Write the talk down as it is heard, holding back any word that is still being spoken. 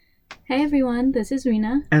Hey everyone, this is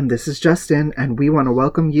Rena. And this is Justin, and we want to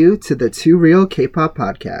welcome you to the Too Real K-Pop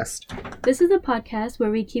Podcast. This is a podcast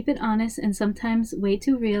where we keep it honest and sometimes way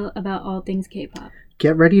too real about all things K-pop.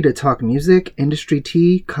 Get ready to talk music, industry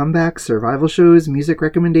tea, comebacks, survival shows, music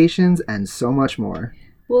recommendations, and so much more.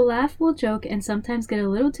 We'll laugh, we'll joke, and sometimes get a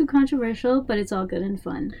little too controversial, but it's all good and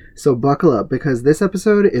fun. So buckle up, because this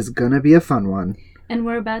episode is gonna be a fun one. And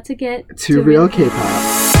we're about to get Too Real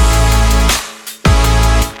K-Pop.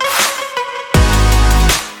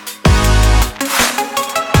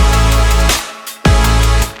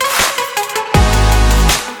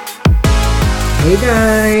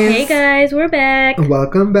 Hey guys, we're back.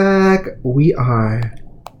 Welcome back. We are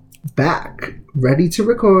back, ready to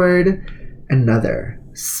record another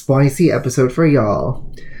spicy episode for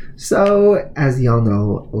y'all. So, as y'all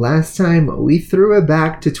know, last time we threw it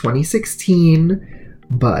back to 2016,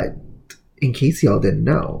 but in case y'all didn't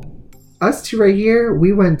know, us two right here,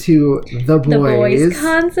 we went to the Boyz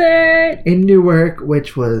concert in Newark,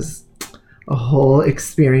 which was a whole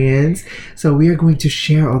experience. So we are going to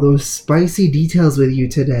share all those spicy details with you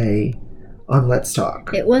today on Let's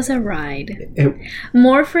Talk. It was a ride.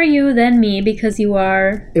 More for you than me because you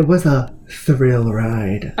are... It was a thrill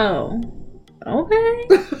ride. Oh, okay.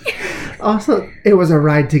 Also, it was a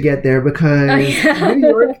ride to get there because New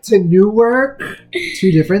York to Newark,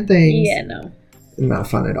 two different things. Yeah, no. Not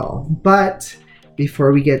fun at all. But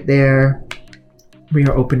before we get there, we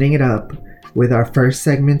are opening it up with our first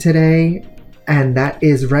segment today. And that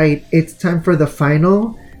is right. It's time for the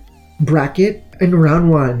final bracket in round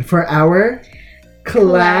one for our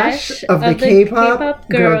Clash of the K-pop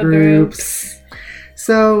girl groups.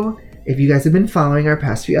 So, if you guys have been following our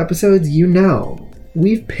past few episodes, you know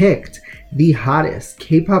we've picked the hottest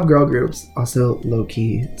K-pop girl groups. Also,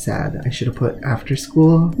 low-key sad. I should have put After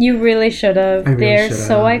School. You really should have. They're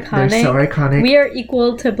so iconic. They're so iconic. We are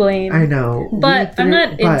equal to blame. I know. But I'm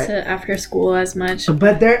not into After School as much.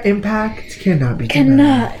 But their impact cannot be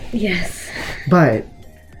denied. Yes. But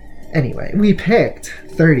anyway, we picked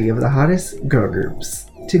 30 of the hottest girl groups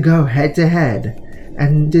to go head-to-head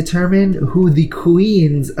and determine who the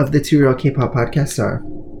queens of the Too Real K-Pop podcast are.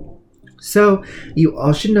 So, you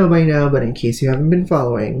all should know by now, but in case you haven't been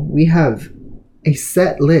following, we have a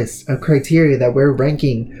set list of criteria that we're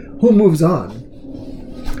ranking who moves on.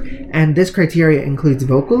 And this criteria includes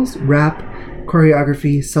vocals, rap,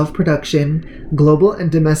 choreography, self-production, global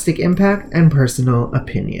and domestic impact, and personal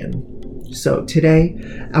opinion. So, today,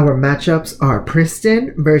 our matchups are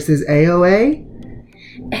Pristin versus AOA,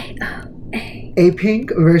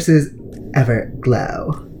 A-Pink versus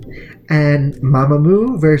Everglow, and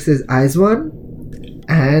Mamamoo versus IZ*ONE,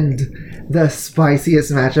 and the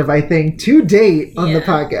spiciest matchup, I think, to date on the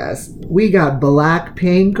podcast. We got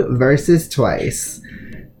Blackpink versus Twice.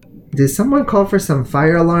 Did someone call for some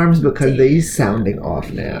fire alarms? Because they're sounding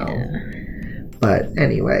off now. Yeah. But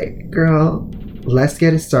anyway, girl, let's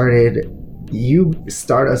get it started. You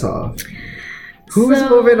start us off. Who's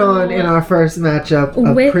moving on in our first matchup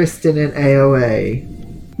of Pristin and AOA?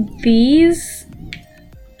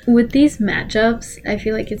 With these matchups, I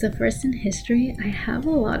feel like it's a first in history. I have a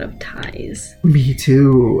lot of ties. Me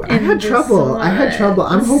too. I had trouble.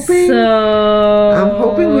 I'm hoping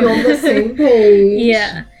we're on the same page.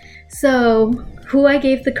 Yeah. So, who I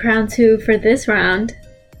gave the crown to for this round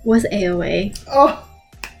was AOA. Oh.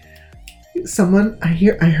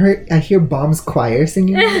 I hear Bomb's choir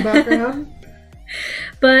singing in the background.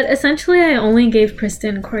 But essentially, I only gave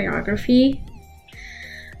Pristin choreography.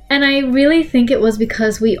 And I really think it was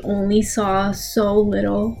because we only saw so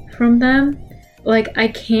little from them. Like, I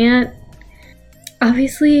can't...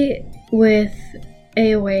 Obviously, with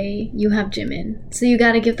AOA, you have Jimin. So you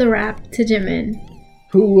gotta give the rap to Jimin.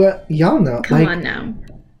 Who, y'all know. Come on now.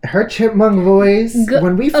 Her chipmunk voice,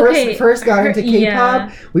 when we first got into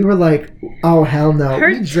K-pop, we were like, oh, hell no.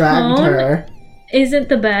 We dragged her. Isn't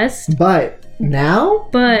the best. But now,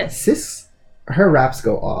 sis, her raps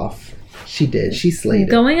go off. She did. She slayed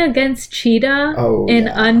it. Going against Cheetah in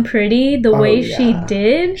Unpretty, the way she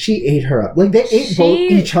did. She ate her up. Like, they ate both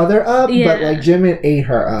each other up, but, like, Jimin ate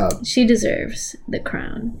her up. She deserves the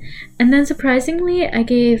crown. And then, surprisingly, I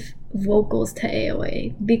gave vocals to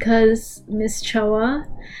AOA because Miss Choa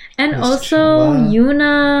and also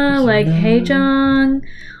Yuna, like Haejung.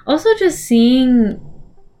 Also, just seeing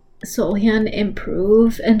Sohyun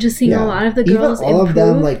improve and just seeing a lot of the girls improve. Even all of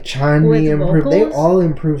them, like Chanmi improve. They all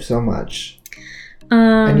improve so much.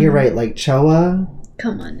 And you're right, like Choa.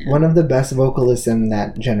 Come on now. One of the best vocalists in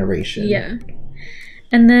that generation. Yeah.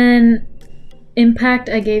 And then Impact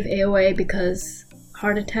I gave AOA because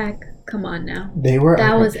Heart Attack, come on now. They were...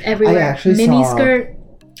 That was everywhere. I actually saw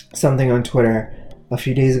something on Twitter a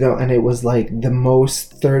few days ago, and it was like the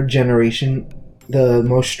most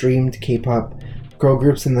streamed K-pop girl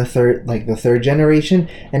groups in the third generation,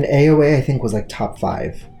 and AOA I think was like top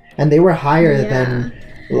 5, and they were higher than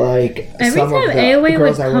like every some time of the AOA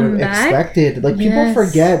girls would I come would have back, expected. Like people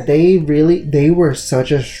forget they were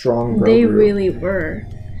such a strong girl they group. really were.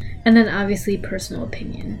 And then obviously personal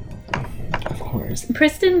opinion. Of course.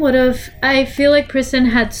 Pristin would have... I feel like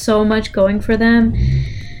Pristin had so much going for them.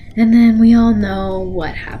 And then we all know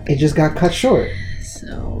what happened. It just got cut short.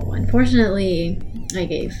 So, unfortunately,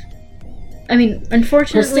 unfortunately...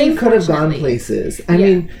 Pristin could have gone places. I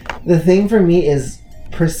mean, the thing for me is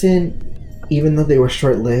Pristin, even though they were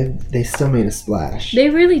short-lived, they still made a splash.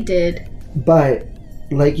 They really did. But,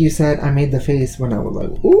 like you said, I made the face when I was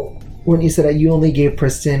like, ooh. When you said that you only gave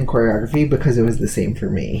Pristin choreography because it was the same for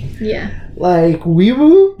me. Yeah. Like,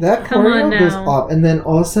 Weewoo, that Come choreo goes off. And then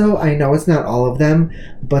also, I know it's not all of them,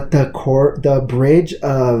 but the bridge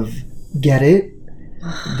of Get It,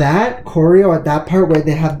 that choreo at that part where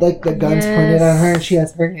they have like the guns pointed at her and she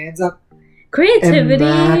has her hands up. Creativity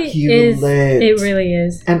immaculate. It really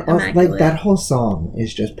is. And also, like, that whole song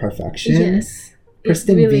is just perfection. Yes.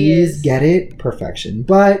 Pristin really V's is. Get It, perfection.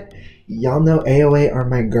 But y'all know AOA are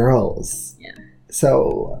my girls. Yeah.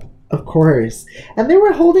 So, of course. And they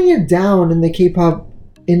were holding it down in the K-pop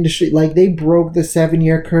industry. Like, they broke the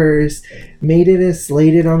 7-year curse, made it as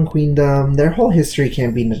slated on Queendom. Their whole history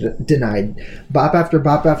can't be denied. Bop after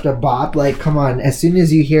bop after bop. Like, come on. As soon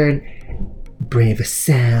as you hear Brave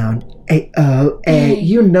Sound, AOA,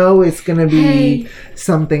 you know it's going to be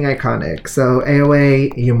something iconic. So,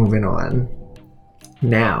 AOA, you're moving on.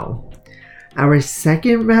 Now, our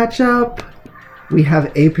second matchup, we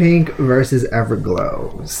have A-Pink versus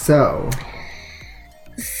Everglow. So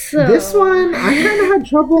this one, I kind of had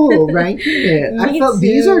trouble ranking it. I felt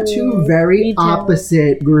these are two very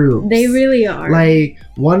opposite groups. They really are. Like,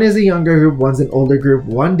 one is a younger group, one's an older group.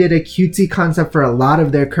 One did a cutesy concept for a lot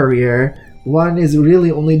of their career. One is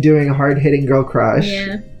really only doing hard-hitting girl crush.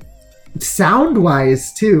 Yeah.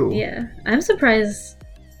 Sound-wise, too. Yeah. I'm surprised,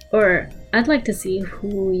 or I'd like to see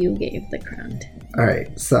who you gave the crown to.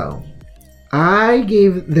 Alright, so I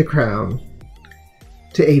gave the crown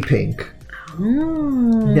to A-Pink. Oh.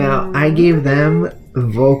 Now, I gave them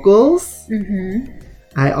vocals. Mm-hmm.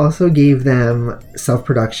 I also gave them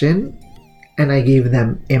self-production. And I gave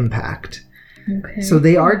them impact. Okay. So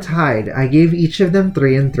they are tied. I gave each of them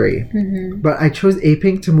 3 and 3. Mm-hmm. But I chose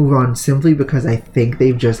A-Pink to move on simply because I think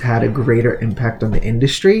they've just had a greater impact on the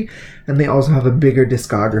industry. And they also have a bigger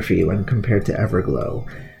discography when compared to Everglow.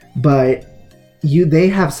 But they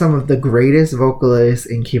have some of the greatest vocalists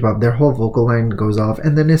in K-pop. Their whole vocal line goes off.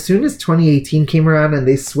 And then as soon as 2018 came around and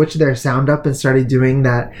they switched their sound up and started doing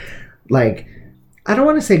that, like, I don't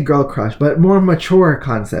want to say girl crush, but more mature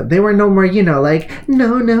concept. They were no more, like,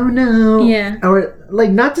 no. Yeah. Or,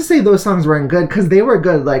 like, not to say those songs weren't good, because they were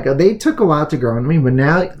good. Like, they took a while to grow on me, but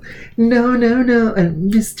now, like, no,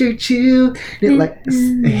 and Mr. Chu, like,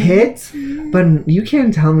 hits. But you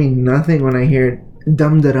can't tell me nothing when I hear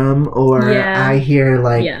Dum Da Dum, or I hear,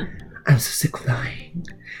 like, I'm so sick of lying.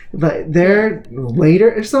 But their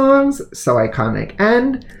later songs, so iconic.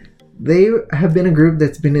 And they have been a group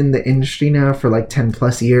that's been in the industry now for like 10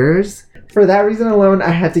 plus years. For that reason alone, I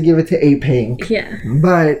had to give it to A-Pink. Yeah.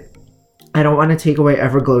 But I don't want to take away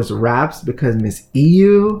Everglow's raps because Miss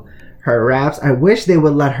EU, her raps, I wish they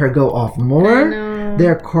would let her go off more. I know.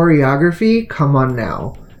 Their choreography, come on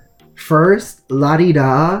now. First, La Di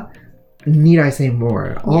Da, need I say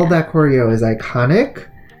more? All that choreo is iconic.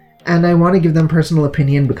 And I want to give them personal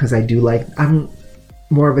opinion because I'm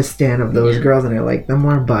more of a stan of those girls and I like them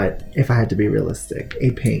more, but if I had to be realistic,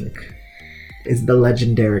 A-Pink is the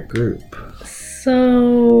legendary group.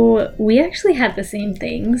 So we actually had the same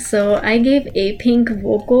thing. So I gave A-Pink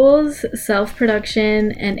vocals,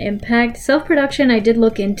 self-production, and impact. Self-production I did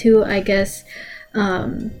look into, I guess. I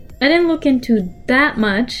didn't look into that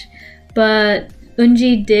much, but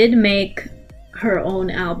Eunji did make her own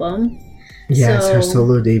album. Yes, so her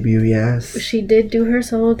solo debut, yes. She did do her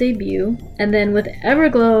solo debut. And then with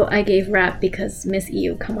Everglow, I gave rap because Miss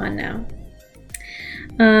EU, come on now.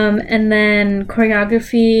 And then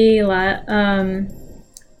choreography,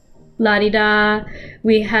 La Di Da.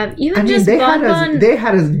 We have even they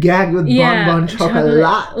had us gagged with Bon Bon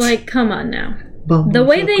Chocolat. Like, come on now. Bon the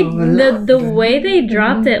way Chocolat. the way they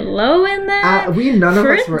dropped it low in that. None of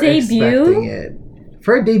us were expecting it.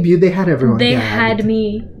 For a debut, they had everyone They gagged. had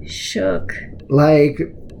me shook. Like,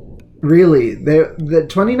 really, the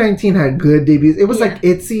 2019 had good debuts. It was like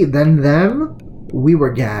ITZY, then them. We were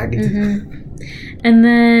gagged. Mm-hmm. And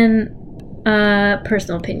then,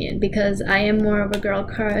 personal opinion, because I am more of a girl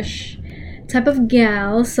crush type of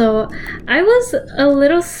gal, so I was a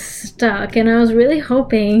little stuck and I was really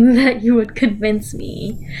hoping that you would convince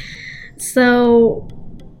me. So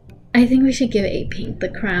I think we should give A-Pink the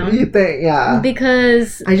crown. You think? Yeah.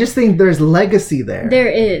 Because I just think there's legacy there. there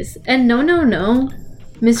is. And no.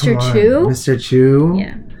 Mr. Come on, Chu? Mr. Chu?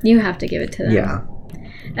 Yeah. You have to give it to them. Yeah.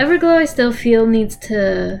 Everglow, I still feel needs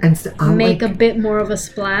to make like, a bit more of a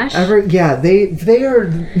splash. They are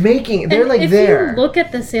making. They're and like if there. you look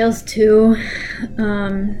at the sales too,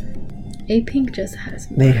 A-Pink just has.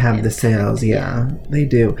 More they have the impact. sales, yeah, they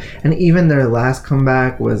do. And even their last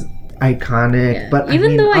comeback was iconic. Yeah. But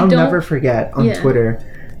Even though I'll never forget on Twitter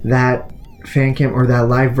that fan cam or that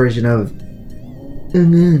live version of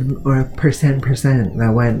or percent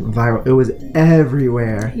that went viral. It was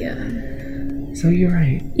everywhere. Yeah. So you're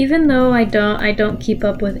right. Even though I don't keep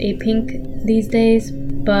up with A-Pink these days,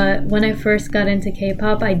 but when I first got into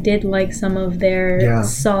K-pop, I did like some of their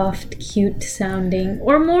soft, cute sounding,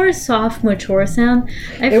 or more soft, mature sound.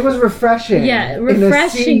 It was refreshing. Yeah,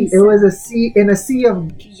 refreshing. It was a sea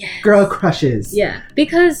of girl crushes. Yeah,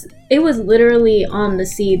 because it was literally on the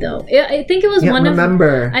sea, though. I think it was one of.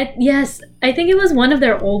 I think it was one of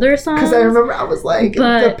their older songs. Because I remember I was like,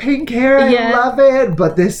 the pink hair, I love it.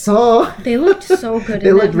 But this song, they looked so good.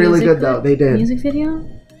 They looked really good, though. They did. Music video.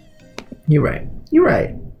 You're right.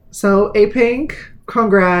 So A-Pink,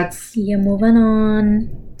 congrats. You're moving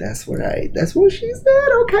on. That's what she said.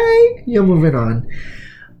 Okay, you're moving on.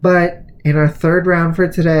 But in our third round for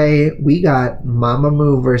today, we got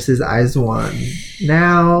Mamamoo versus IZ*ONE.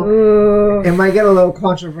 Now, it might get a little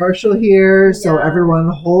controversial here, so everyone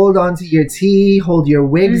hold on to your tea, hold your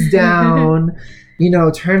wigs down,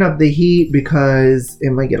 turn up the heat because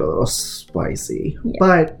it might get a little spicy. Yeah.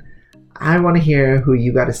 But I want to hear who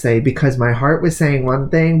you got to say because my heart was saying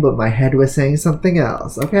one thing, but my head was saying something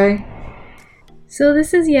else, okay? So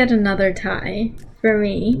this is yet another tie for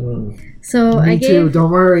me. So me too,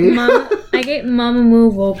 don't worry. I gave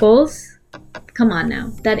Mamamoo vocals. Come on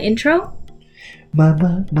now. That intro?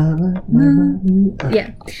 Mama.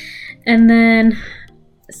 Yeah. And then,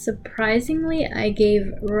 surprisingly, I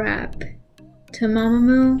gave rap to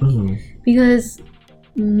Mamamoo because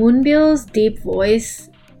Moonbill's deep voice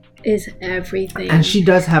is everything. And she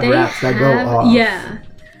does have raps that go off. Yeah.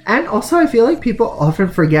 And also, I feel like people often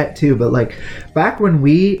forget too, but like back when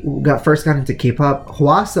we first got into K-pop,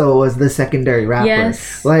 Hwasa was the secondary rapper.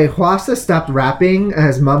 Yes. Like Hwasa stopped rapping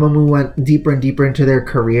as Mamamoo went deeper and deeper into their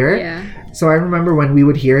career. Yeah. So I remember when we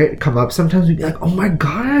would hear it come up, sometimes we'd be like, "Oh my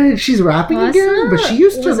god, she's rapping again!" But she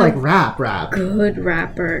used to like rap. Good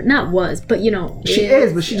rapper, not was, but she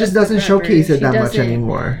is, but she just doesn't showcase it that much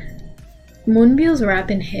anymore. Moonbill's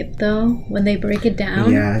rapping hip though, when they break it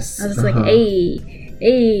down. Yes. I was like, hey.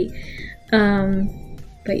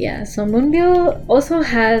 But yeah, so Moonbill also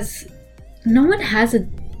has. No one has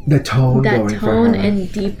the tone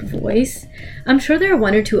and deep voice. I'm sure there are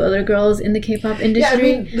one or two other girls in the K-pop industry.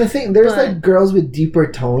 Yeah, I mean, the thing there's like girls with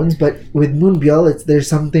deeper tones, but with Moonbill, there's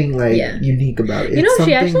something like unique about it.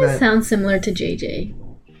 She actually sounds similar to JJ.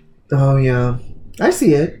 Oh yeah, I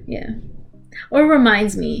see it. Yeah, or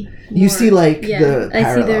reminds me. You see like the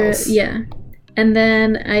parallels. I see and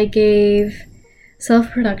then I gave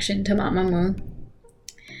self-production to Mamamoo.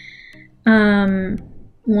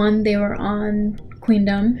 One, they were on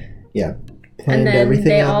Queendom. Yeah. Planned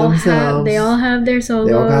everything out themselves. They all have their solos.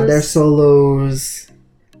 They all got their solos.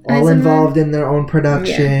 All involved in their own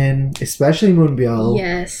production. Yeah. Especially Moonbill.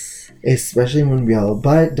 Yes. Especially Moonbill.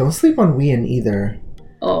 But don't sleep on Wheein either.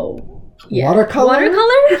 Oh. Yeah. Watercolor?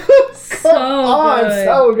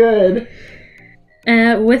 So good.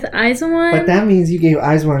 With IZ*ONE. But that means you gave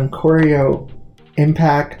IZ*ONE choreo,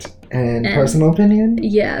 impact, and personal opinion?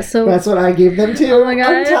 Yeah, so that's what I gave them too. Oh my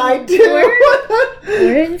god. I'm tied too.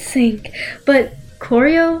 We're in sync. But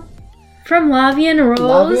choreo from Lavi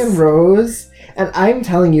and Rose. And I'm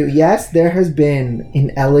telling you, yes, there has been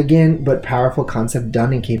an elegant but powerful concept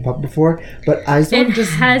done in K-pop before, but IZ*ONE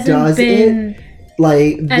just does it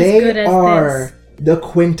like they are the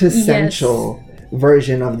quintessential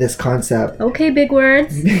version of this concept. Okay, big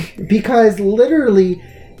words. Because literally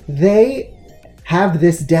they have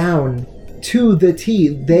this down to the T.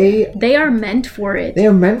 They are meant for it. They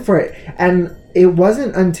are meant for it. And it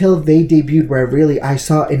wasn't until they debuted where really I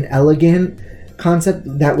saw an elegant concept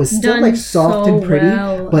that was still done like soft and pretty,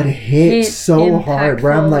 but hit so hard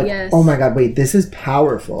where I'm like, oh my god, wait, this is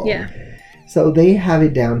powerful. Yeah. So they have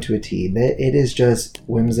it down to a T. It is just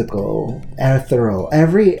whimsical, ethereal.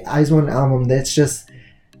 Every IZ*ONE album that's just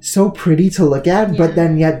so pretty to look at, but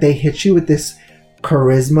then yet they hit you with this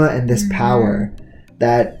charisma and this power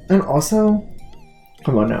that, and also,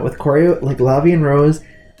 come on now, with choreo, like Lavi and Rose,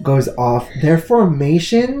 goes off. Their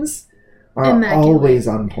formations are Immaculate. always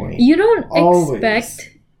on point. You don't Always. expect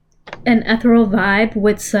an ethereal vibe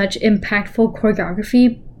with such impactful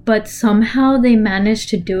choreography, but somehow they manage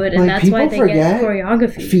to do it, and Like, that's why they people get forget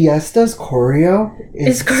choreography. Fiesta's choreo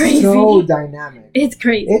is It's crazy. so dynamic. It's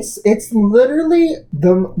crazy. It's literally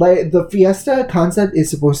the Fiesta concept is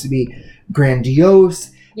supposed to be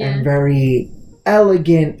grandiose and very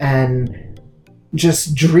elegant and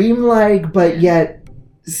just dreamlike, but yet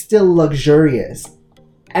still luxurious.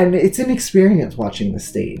 And it's an experience watching the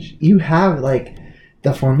stage. You have like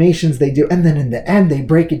the formations they do, and then in the end they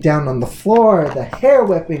break it down on the floor, the hair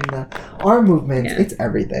whipping, the arm movements. It's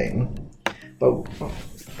everything. But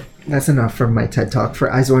that's enough from my TED Talk for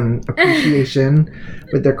IZ*ONE appreciation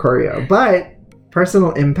with their choreo. But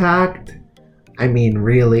personal impact, I mean,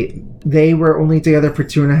 really, they were only together for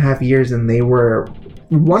 2.5 years, and they were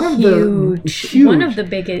one of the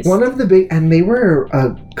biggest, and they were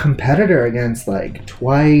a competitor against like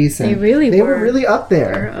Twice. And they were really up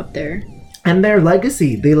there. They were up there. And their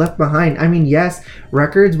legacy they left behind. I mean, yes,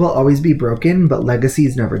 records will always be broken, but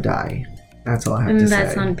legacies never die. That's all I have to say. And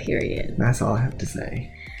that's on period. That's all I have to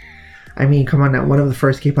say. I mean, come on now. One of the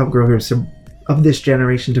first K-pop girl groups of this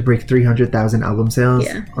generation to break 300,000 album sales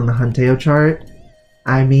on the Hanteo chart.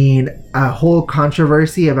 I mean, a whole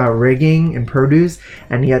controversy about rigging and produce,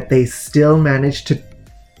 and yet they still managed to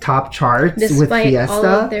top charts with Fiesta. Despite all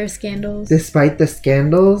of their scandals. Despite the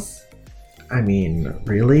scandals. I mean,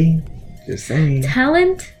 really? Just saying.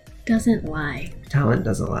 Talent doesn't lie. Talent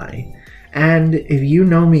doesn't lie. And if you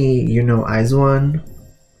know me, you know IZ*ONE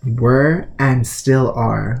were and still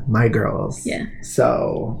are my girls. Yeah.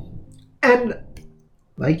 So, and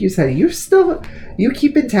like you said, you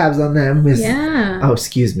keeping tabs on them, Miss. Yeah. Oh,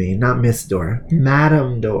 excuse me, not Miss Door,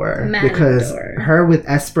 Madame Door, Madame because Door. her with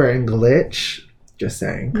Esper and Glitch. Just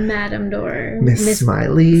saying. Madame Door. Miss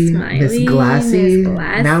Smiley, Miss Glassy,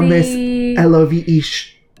 now Miss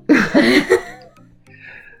Love-ish.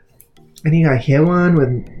 And you got Hyewon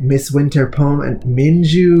with Miss Winter Poem and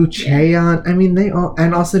Minju, Chaeyeon. I mean, they all,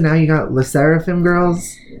 and also now you got Le Seraphim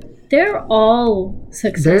girls. They're all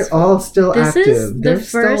successful. They're all still active. They're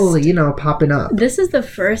still, popping up. This is the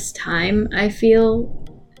first time I feel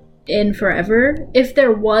in forever, if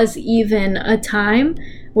there was even a time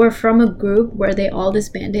where from a group where they all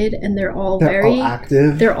disbanded and they're all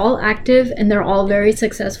active. They're all active and they're all very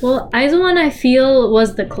successful. IZ*ONE, I feel,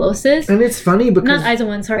 was the closest. And it's funny because... Not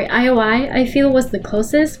IZ*ONE, sorry. IOI, I feel, was the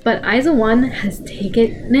closest, but IZ*ONE has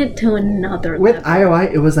taken it to another level. With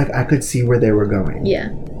IOI, it was like I could see where they were going.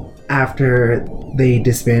 Yeah. After they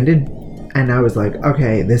disbanded, and I was like,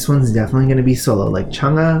 okay, this one's definitely going to be solo. Like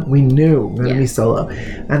Chang'e, we knew going to be solo.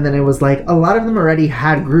 And then it was like, a lot of them already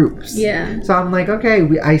had groups. Yeah. So I'm like, okay,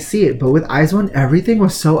 I see it. But with IZ*ONE, everything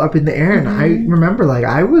was so up in the air. And I remember, like,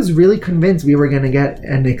 I was really convinced we were going to get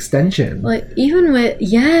an extension. Like, even with,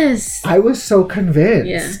 yes. I was so convinced.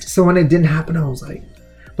 Yeah. So when it didn't happen, I was like,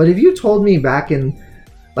 but if you told me back in,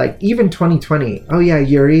 like, even 2020, oh yeah,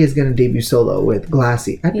 Yuri is going to debut solo with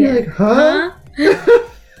Glassy, I'd be like, huh?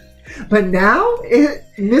 But now,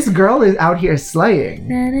 this girl is out here slaying.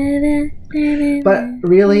 But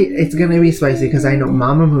really, it's going to be spicy because I know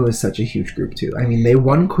Mamamoo is such a huge group too. I mean, they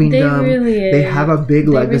won Queendom. They have a big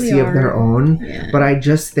legacy of their own. Yeah. But I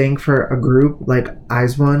just think for a group like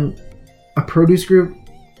IZ*ONE, a produce group,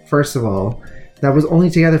 first of all, that was only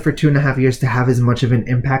together for 2.5 years to have as much of an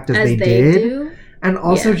impact as they did. And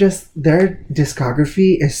also just their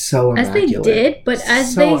discography is so immaculate. As they did, but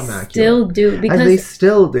as they still do. Because as they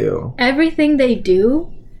still do. Everything they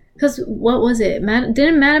do. Because what was it?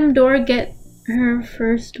 Didn't Madame Door get her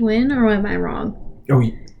first win? Or am I wrong? Oh,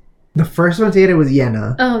 the first one together was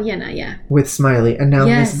Yena. Oh, Yena, yeah. With Smiley. And now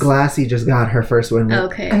Miss Glassy just got her first win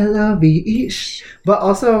with I Love You-ish. But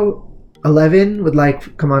also... 11 with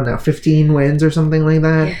like, come on now, 15 wins or something like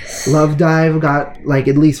that. Yes. Love Dive got like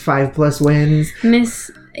at least 5+ wins.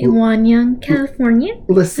 Miss Wanyang, California.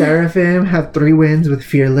 Le Seraphim have 3 wins with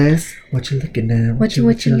Fearless. What you looking at? What you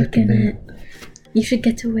looking at? You should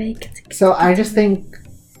get away. So I just think,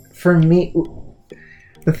 for me,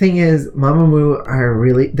 the thing is, Mamamoo are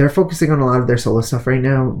really, they're focusing on a lot of their solo stuff right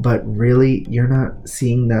now, but really, you're not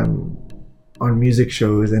seeing them on music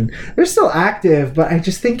shows, and they're still active, but I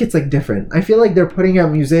just think it's like different. I feel like they're putting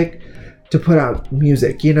out music to put out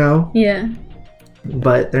music, Yeah.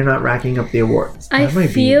 But they're not racking up the awards. That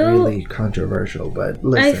might be really controversial, but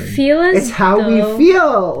listen. I feel as it's how we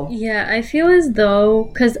feel. Yeah, I feel as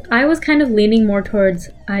though, because I was kind of leaning more towards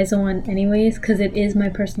IZ*ONE anyways, because it is my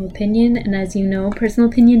personal opinion, and as you know, personal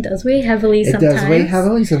opinion does weigh heavily sometimes. It does weigh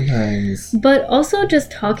heavily sometimes. But also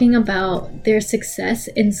just talking about their success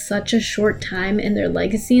in such a short time and their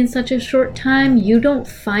legacy in such a short time, you don't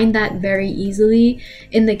find that very easily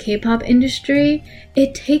in the K-pop industry.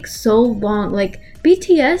 It takes so long. Like,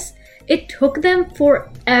 BTS, it took them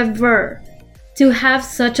forever to have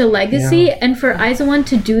such a legacy, and for IZ*ONE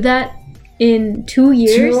to do that in 2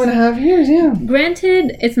 years. 2.5 years, yeah.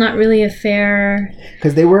 Granted, it's not really a fair...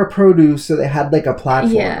 Because they were produced, so they had like a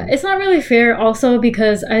platform. Yeah, it's not really fair also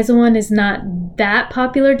because IZ*ONE is not that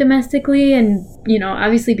popular domestically, and, you know,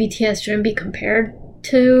 obviously BTS shouldn't be compared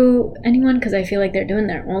to anyone because I feel like they're doing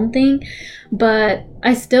their own thing. But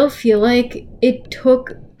I still feel like it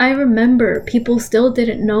took... I remember people still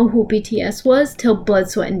didn't know who BTS was till Blood,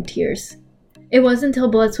 Sweat, and Tears. It wasn't until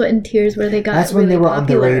Blood, Sweat, and Tears where they got That's when really they were popular. on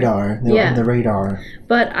the radar. They were on the radar.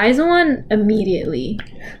 But IZ*ONE immediately.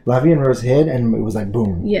 Lavi and Rose hit, and it was like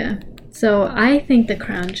boom. Yeah. So I think the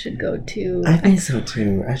crown should go to... I think so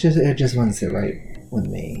too. It just wants to sit right with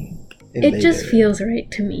me. It just feels right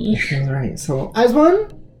to me. It feels right. So IZ*ONE,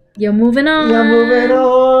 you're moving on. You're moving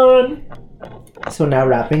on. So now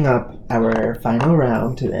wrapping up our final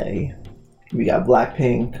round today, we got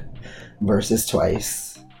Blackpink versus Twice.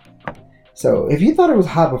 So if you thought it was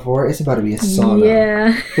hot before, it's about to be a sauna.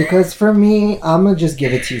 Yeah. Because for me, I'm going to just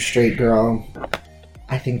give it to you straight, girl.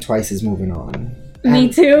 I think Twice is moving on.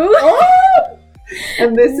 Me too. Oh!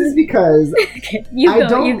 And this is because okay, I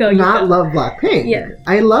don't love Blackpink. Yeah.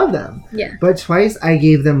 I love them. Yeah. But Twice, I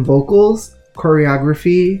gave them vocals,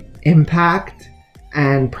 choreography, impact,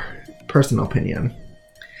 and personal opinion.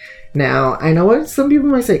 Now, I know what some people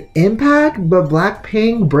might say, impact, but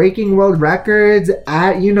Blackpink breaking world records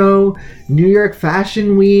at, you know, New York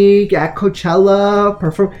Fashion Week, at Coachella,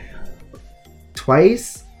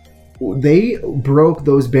 Twice, they broke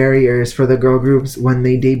those barriers for the girl groups when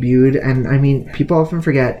they debuted. And I mean, people often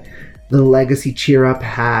forget the legacy Cheer Up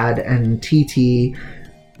had, and TT,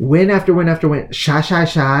 win after win after win. Shy Shy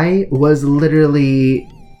Shy was literally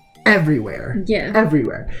everywhere. Yeah.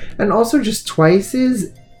 Everywhere. And also just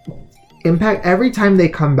Twice's impact, every time they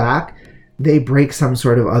come back, they break some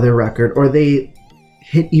sort of other record or they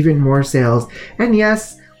hit even more sales. And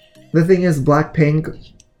yes, the thing is,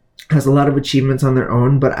 Blackpink has a lot of achievements on their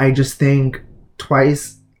own, but I just think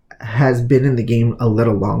Twice has been in the game a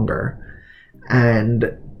little longer,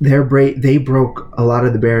 and they broke a lot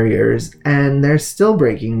of the barriers, and they're still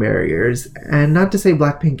breaking barriers. And not to say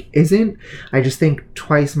Blackpink isn't, I just think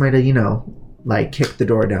Twice might have, you know, like kicked the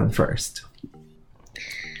door down first.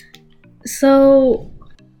 So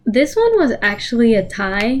this one was actually a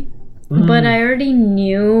tie, but I already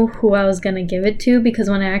knew who I was going to give it to because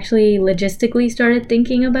when I actually logistically started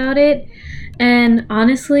thinking about it, and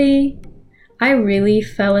honestly, I really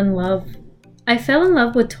fell in love. I fell in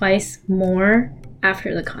love with Twice more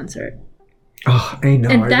after the concert. Oh, I know.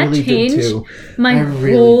 And that really changed did too. my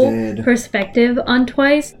whole perspective on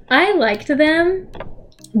Twice. I liked them,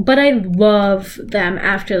 but I love them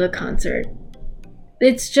after the concert.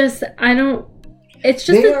 It's just, it's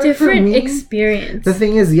just a different experience. The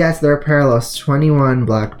thing is, yes, there are parallels. 21,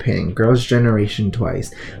 Blackpink, Girls' Generation,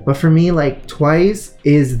 Twice. But for me, like, Twice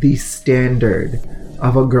is the standard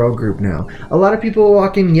of a girl group now. A lot of people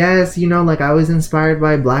walk in, yes, you know, like I was inspired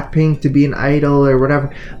by Blackpink to be an idol or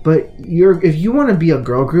whatever, but if you want to be a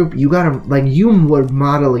girl group, you gotta, like, you would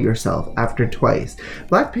model yourself after Twice.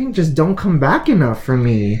 Blackpink just don't come back enough for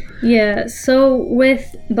me. Yeah, so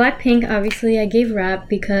with Blackpink, obviously I gave rap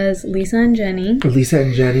because Lisa and Jenny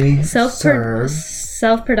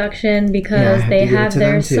self-production because they have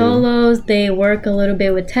their solos, they work a little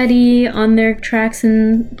bit with Teddy on their tracks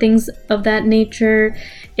and things of that nature.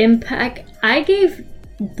 Impact, I gave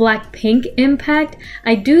Blackpink impact.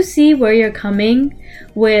 I do see where you're coming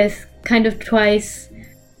with kind of Twice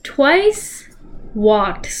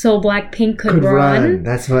walked so Blackpink could run.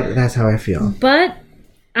 That's how I feel. But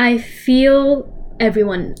I feel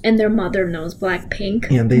everyone and their mother knows Blackpink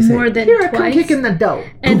more than Here, Twice. Come kicking the dough.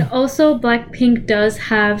 And also Blackpink does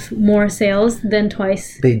have more sales than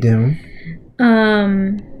Twice. They do.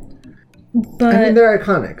 But I mean, they're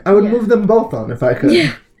iconic. I would move them both on if I could.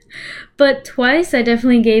 Yeah. But Twice, I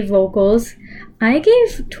definitely gave vocals. I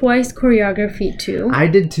gave Twice choreography too. I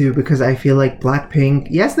did too, because I feel like Blackpink,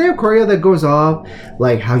 yes, they have choreo that goes off,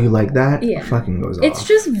 like How You Like That, fucking goes off. It's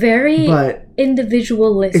just very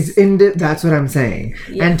individualist. That's what I'm saying.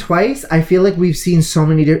 Yeah. And Twice, I feel like we've seen so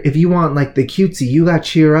many different, if you want like the cutesy, you got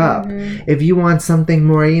Cheer Up. Mm-hmm. If you want something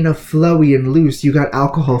more, you know, flowy and loose, you got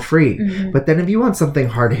Alcohol Free. Mm-hmm. But then if you want something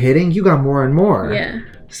hard hitting, you got More and More. Yeah.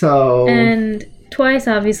 So... And Twice,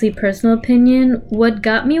 obviously, personal opinion. What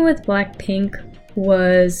got me with Blackpink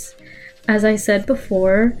was, as I said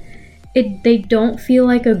before, they don't feel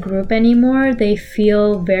like a group anymore. They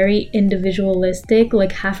feel very individualistic.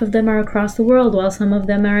 Like half of them are across the world while some of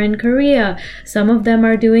them are in Korea. Some of them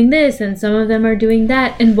are doing this and some of them are doing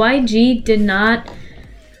that. And YG did not.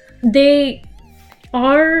 They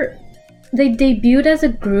debuted as a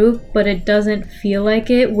group, but it doesn't feel like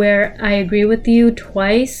it, where I agree with you,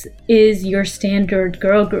 Twice is your standard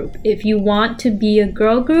girl group. If you want to be a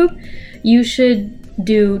girl group, you should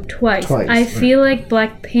do Twice. I feel like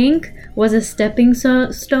Blackpink was a stepping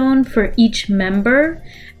stone for each member,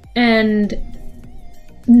 and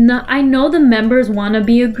I know the members want to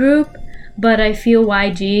be a group, but I feel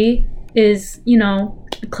YG is,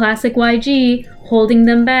 classic YG, holding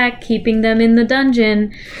them back, keeping them in the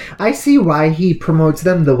dungeon. I see why he promotes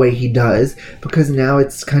them the way he does, because now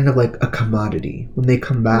it's kind of like a commodity. When they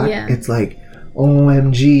come back, it's like,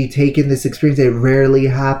 OMG, taking this experience. It rarely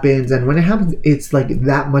happens, and when it happens, it's like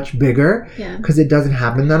that much bigger, because it doesn't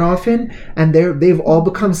happen that often. And they've all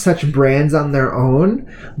become such brands on their own.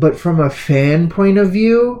 But from a fan point of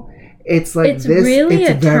view, it's like it's this. Really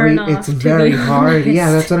it's very hard.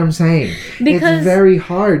 Yeah, that's what I'm saying. Because it's very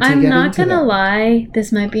hard to get into. I'm not gonna lie.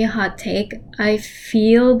 This might be a hot take. I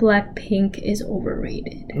feel Blackpink is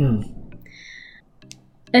overrated.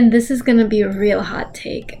 And this is gonna be a real hot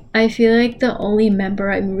take. I feel like the only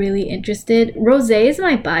member I'm really interested... Rosé is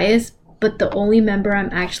my bias, but the only member I'm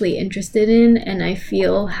actually interested in and I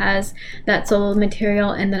feel has that solo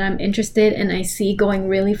material and that I'm interested and I see going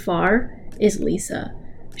really far is Lisa.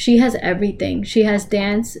 She has everything. She has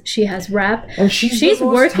dance. She has rap. And she's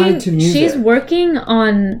working. She's working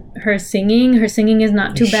on her singing. Her singing is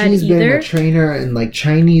not too bad either. She's been a trainer in like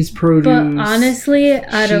Chinese produce. But honestly,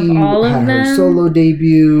 out of all of them, her solo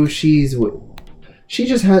debut. She has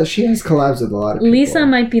collabs with a lot of people. Lisa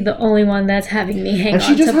might be the only one that's having me hang on to Blackpink.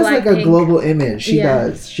 And she just has like a global image.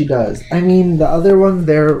 She does. I mean, the other one,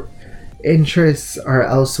 their interests are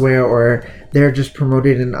elsewhere, or they're just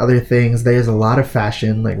promoted in other things. There's a lot of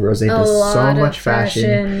fashion. Like Rosé does so much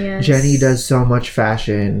fashion. Yes. Jennie does so much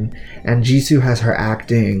fashion, and Jisoo has her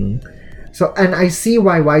acting. So, and I see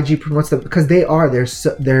why YG promotes them, because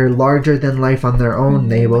they're larger than life on their own.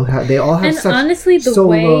 They all have and such honestly, the solo...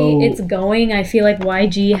 way it's going, I feel like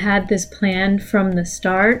YG had this planned from the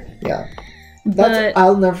start. Yeah.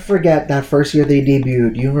 I'll never forget that first year they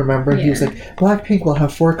debuted. You remember? He was like, Blackpink will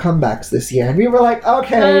have 4 comebacks this year. And we were like,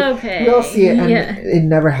 okay, we'll see it. And it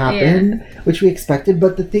never happened, which we expected.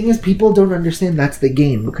 But the thing is, people don't understand that's the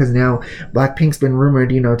game, because now Blackpink's been rumored,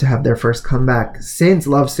 to have their first comeback since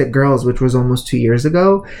Lovesick Girls, which was almost 2 years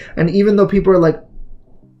ago. And even though people are like,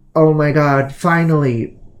 oh my god,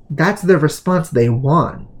 finally, that's the response they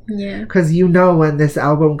want. Yeah. Because when this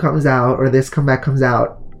album comes out or this comeback comes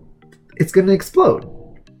out, it's going to explode.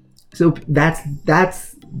 So that's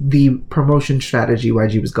the promotion strategy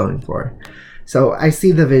YG was going for. So I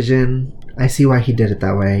see the vision. I see why he did it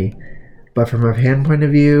that way. But from a fan point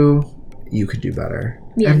of view, you could do better.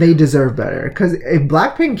 Yeah. And they deserve better. Because if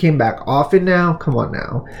Blackpink came back often now, come on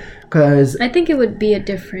now. Because I think it would be a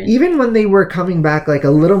different... Even when they were coming back like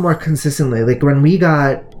a little more consistently, like when we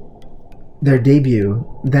got their debut,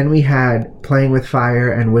 then we had Playing with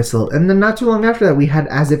Fire and Whistle, and then not too long after that we had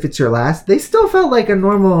As If It's Your Last. They still felt like a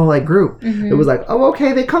normal like group. It was like, oh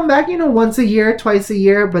okay, they come back once a year, twice a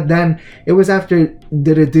year, but then it was after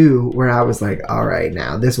Do where I was like, all right,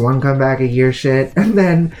 now this one comeback a year shit. And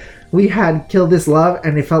then we had Kill This Love,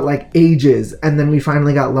 and it felt like ages, and then we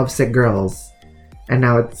finally got Lovesick Girls, and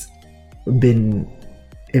now it's been,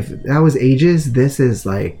 if that was ages, this is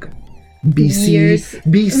like BC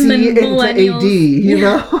into AD, you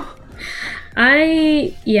know?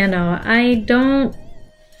 I don't,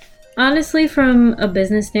 honestly, from a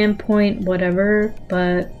business standpoint, whatever,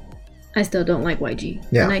 but I still don't like YG.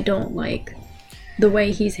 Yeah. And I don't like the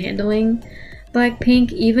way he's handling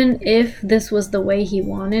Blackpink, even if this was the way he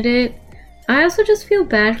wanted it. I also just feel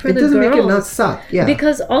bad for the girls. It doesn't make it not suck, yeah.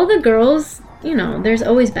 Because all the girls... there's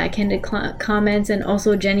always backhanded comments, and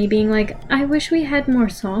also Jennie being like, I wish we had more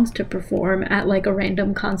songs to perform at like a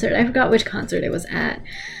random concert. I forgot which concert it was at.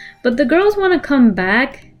 But the girls want to come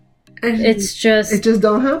back. And it just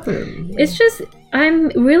don't happen. It's just, I'm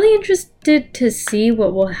really interested to see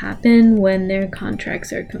what will happen when their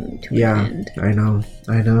contracts are coming to an end. I know.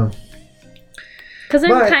 Because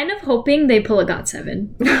I'm kind of hoping they pull a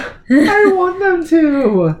GOT7. I want them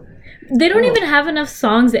to. They don't even have enough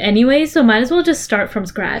songs anyway, so might as well just start from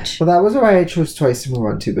scratch. Well, that was why I chose Twice to move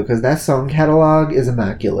on to, because that song catalog is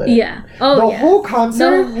immaculate. Yeah. Oh, the whole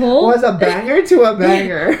concert was a banger to a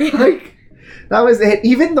banger. Like, That was it.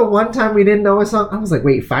 Even the one time we didn't know a song, I was like,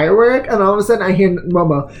 wait, firework? And all of a sudden I hear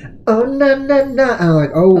Momo, oh, na, na, na. And I'm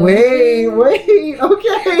like, oh, wait,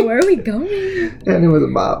 okay. Where are we going? And it was a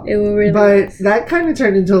bop. It really But was. that kind of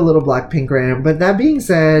turned into a little Blackpink rant. But that being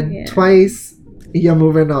said, Twice, you're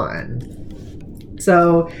moving on.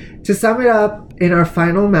 So, to sum it up, in our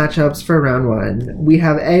final matchups for round 1, we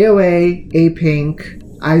have AOA, A-Pink,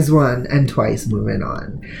 IZ*ONE, and Twice moving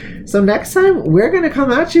on. So next time, we're going to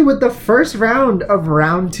come at you with the first round of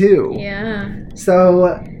round 2. Yeah.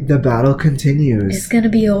 So, the battle continues. It's going to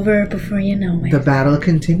be over before you know it. The battle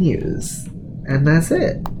continues. And that's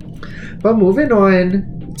it. But moving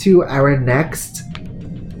on to our next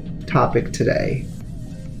topic today.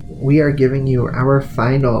 We are giving you our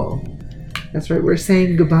final. That's right, we're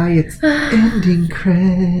saying goodbye. It's ending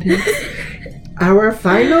credits. Our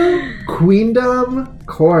final Queendom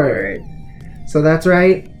Court. So that's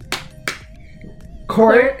right.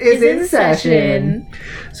 Court is in session.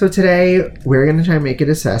 So today, we're going to try and make it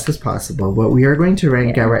as fast as possible. But we are going to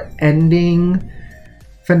rank our ending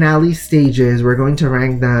finale stages. We're going to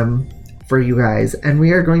rank them for you guys. And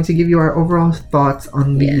we are going to give you our overall thoughts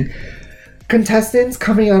on the contestants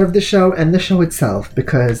coming out of the show and the show itself.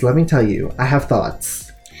 Because let me tell you, I have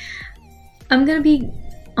thoughts. I'm going to be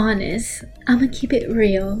honest. I'm going to keep it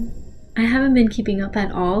real. I haven't been keeping up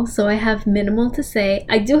at all, so I have minimal to say.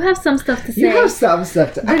 I do have some stuff to say. You have some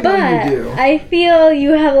stuff to... I know you do. I feel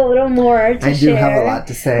you have a little more to share. I do have a lot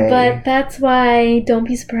to say. But that's why don't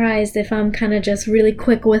be surprised if I'm kind of just really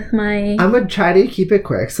quick with my... I'm going to try to keep it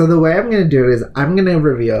quick. So the way I'm going to do it is I'm going to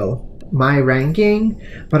reveal my ranking,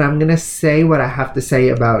 but I'm going to say what I have to say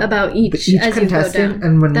about each contestant.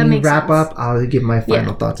 And when we wrap up, I'll give my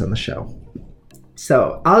final thoughts on the show.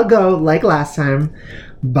 So I'll go, like last time,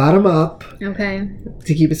 bottom up. Okay.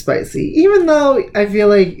 To keep it spicy. Even though I feel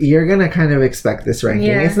like you're going to kind of expect this ranking.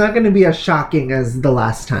 Yeah. It's not going to be as shocking as the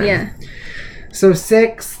last time. Yeah. So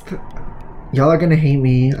 6th, y'all are going to hate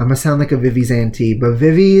me. I'm going to sound like a Vivi's auntie, but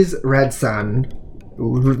Vivi's Red Sun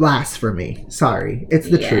last for me. Sorry.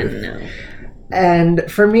 It's the truth. No.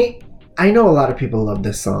 And for me, I know a lot of people love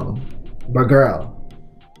this song, but girl,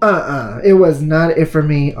 it was not it for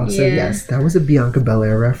me. Also, yes, that was a Bianca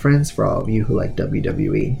Belair reference for all of you who like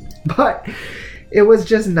WWE. But it was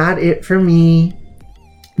just not it for me.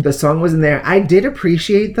 The song wasn't there. I did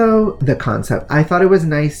appreciate, though, the concept. I thought it was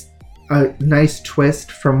nice, a nice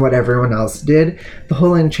twist from what everyone else did. The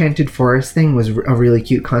whole Enchanted Forest thing was a really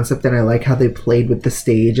cute concept, and I like how they played with the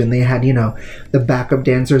stage, and they had, you know, the backup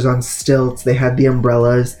dancers on stilts. They had the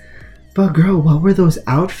umbrellas. But girl, what were those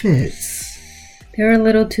outfits? They were a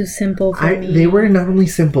little too simple for me. They were not only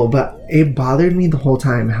simple, but it bothered me the whole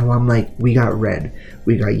time how I'm like, we got red,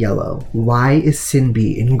 we got yellow. Why is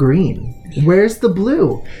Sinbi in green? Where's the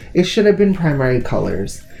blue? It should have been primary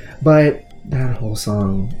colors. But that whole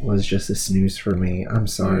song was just a snooze for me. I'm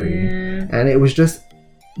sorry. And it was just,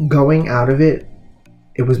 going out of it,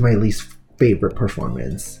 it was my least favorite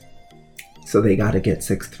performance. So they got to get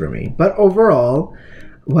 6th for me. But overall,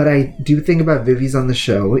 what I do think about Vivi's on the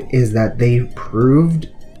show is that they proved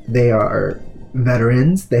they are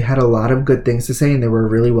veterans. They had a lot of good things to say and they were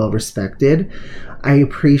really well respected. I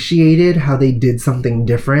appreciated how they did something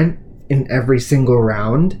different in every single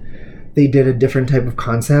round. They did a different type of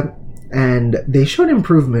concept and they showed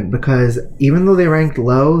improvement because even though they ranked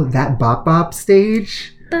low, that Bop Bop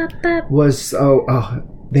stage was so...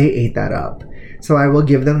 they ate that up. So I will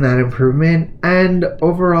give them that improvement. And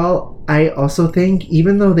overall, I also think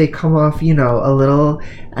even though they come off, you know, a little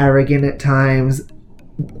arrogant at times,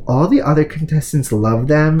 all the other contestants love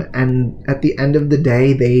them. And at the end of the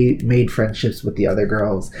day, they made friendships with the other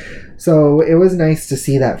girls. So it was nice to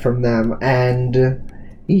see that from them. And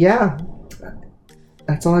yeah,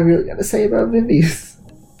 that's all I really got to say about Vivi's.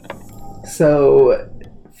 So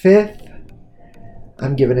 5th,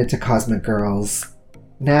 I'm giving it to Cosmic Girls.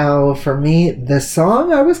 Now, for me, the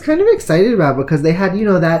song I was kind of excited about because they had, you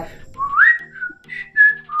know, that...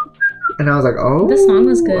 And I was like, oh... The song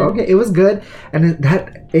was good. Okay, it was good. And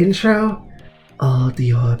that intro... All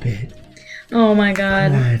the orbit. Oh my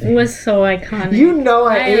god. It was so iconic. You know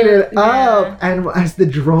I ate it up. And as the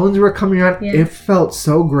drones were coming out, it felt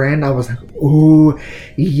so grand. I was like, ooh,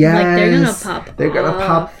 yes. Like, they're gonna pop off. They're gonna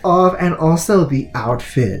pop off. And also the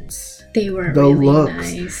outfits. They were the really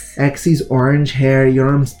looks. Nice. Exie's orange hair,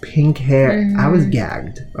 Yoram's pink hair. Mm-hmm. I was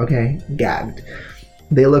gagged. Okay? Gagged.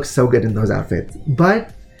 They look so good in those outfits.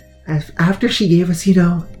 But after she gave us, you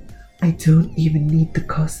know, I don't even need the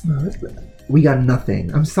cosmos. We got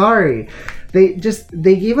nothing. I'm sorry. They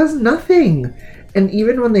gave us nothing. And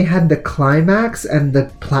even when they had the climax and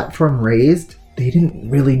the platform raised, they didn't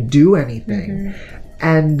really do anything. Mm-hmm.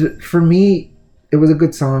 And for me, it was a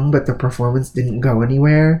good song, but the performance didn't go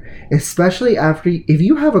anywhere. Especially after, if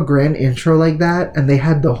you have a grand intro like that, and they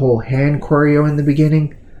had the whole hand choreo in the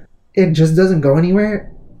beginning, it just doesn't go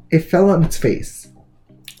anywhere. It fell on its face.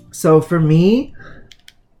 So for me,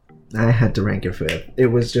 I had to rank it 5th. It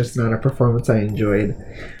was just not a performance I enjoyed.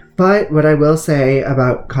 But what I will say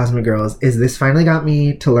about Cosmic Girls is this finally got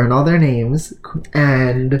me to learn all their names,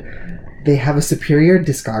 and they have a superior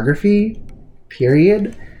discography,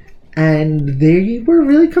 period. And they were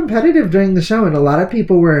really competitive during the show, and a lot of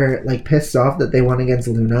people were like pissed off that they won against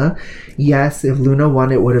Luna. Yes, if Luna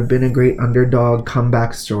won, it would have been a great underdog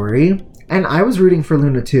comeback story. And I was rooting for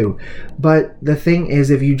Luna too. But the thing is,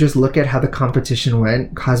 if you just look at how the competition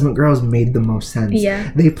went, Cosmic Girls made the most sense. Yeah.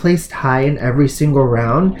 They placed high in every single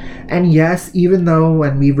round. And yes, even though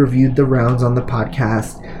when we reviewed the rounds on the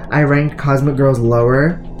podcast, I ranked Cosmic Girls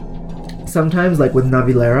lower, sometimes like with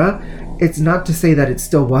Navilera, it's not to say that it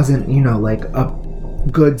still wasn't, you know, like a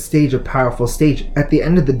good stage, a powerful stage. At the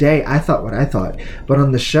end of the day, I thought what I thought. But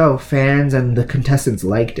on the show, fans and the contestants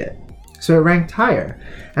liked it. So it ranked higher.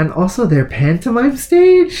 And also their pantomime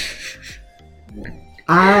stage.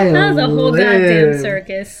 That was a whole goddamn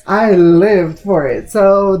circus. I lived for it.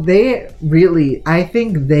 So they really, I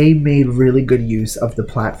think they made really good use of the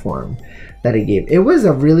platform that it gave. It was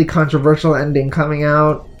a really controversial ending coming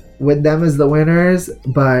out with them as the winners,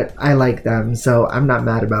 but I like them, so I'm not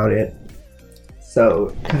mad about it.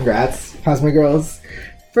 So congrats, Cosmic Girls,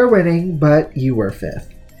 for winning, but you were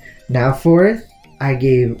 5th. Now 4th, I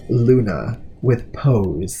gave Luna with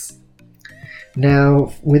Pose.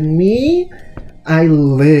 Now, with me, I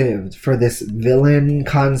lived for this villain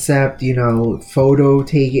concept, you know, photo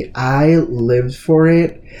taking. I lived for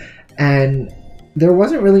it, and there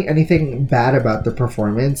wasn't really anything bad about the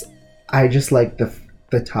performance. I just liked the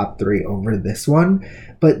top 3 over this one,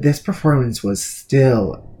 but this performance was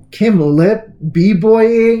still Kim Lip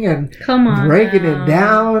b-boying and breaking it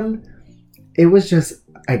down. It was just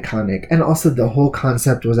iconic, and also the whole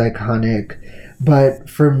concept was iconic. But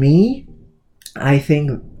for me, I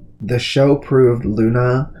think the show proved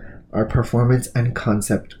Luna are performance and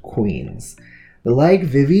concept queens. Like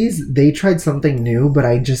Vivi's, they tried something new, but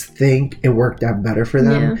I just think it worked out better for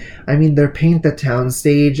them. Yeah. I mean, their Paint the Town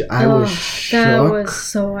stage, I was shook. That was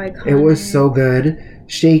so iconic. It was so good.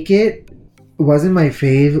 Shake It wasn't my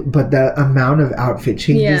fave, but the amount of outfit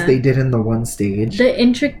changes they did in the one stage. The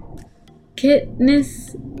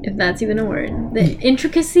intricateness, if that's even a word, the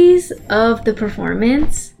intricacies of the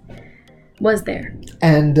performance was there.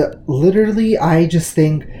 And literally, I just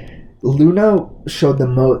think Luna showed the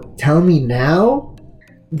most. Tell Me Now,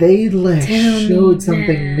 they showed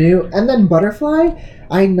something new. And then Butterfly,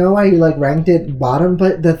 I know I ranked it bottom,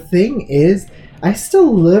 but the thing is, I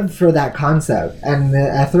still lived for that concept and the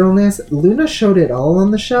etherealness. Luna showed it all on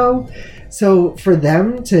the show. So for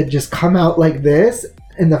them to just come out like this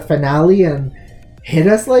in the finale and hit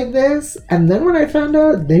us like this, and then when I found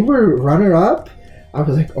out they were runner-up, I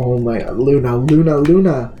was like, oh my God,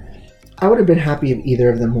 Luna. I would have been happy if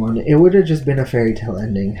either of them won. It would have just been a fairy tale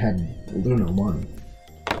ending had Luna won.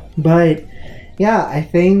 But yeah, I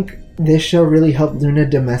think this show really helped Luna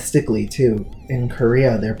domestically too. In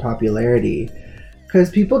Korea, their popularity.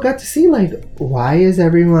 Because people got to see, why is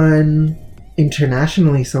everyone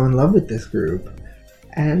internationally so in love with this group?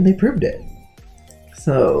 And they proved it.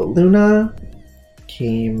 So Luna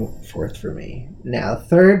came 4th for me. Now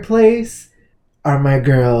 3rd place are my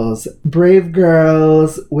girls, Brave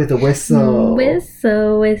Girls with a Whistle.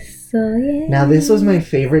 Whistle, yeah. Now this was my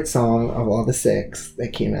favorite song of all the 6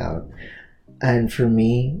 that came out. And for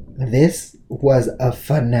me, this was a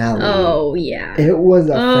finale. Oh, yeah. It was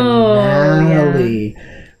a finale.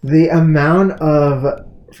 Yeah. The amount of,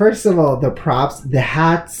 first of all, the props, the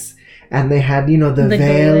hats, and they had, the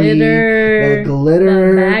veil, the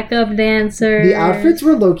glitter, the backup dancer. The outfits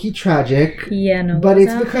were low-key tragic. Yeah, no. But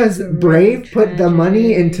it's because Brave put the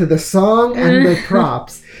money into the song and the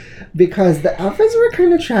props. Because the outfits were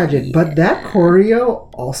kind of tragic, but that choreo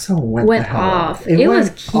also went off. It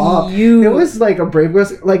was cute. Off. It was like a Brave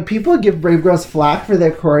Girls. People give Brave Girls flack for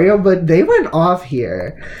their choreo, but they went off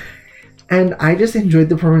here. And I just enjoyed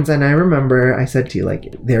the performance. And I remember I said to you,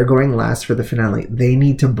 they're going last for the finale. They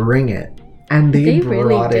need to bring it, and they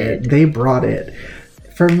brought it. They brought it.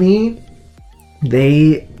 For me,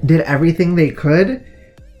 they did everything they could.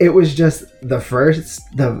 It was just the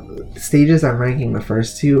stages I'm ranking, the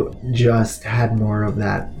first 2 just had more of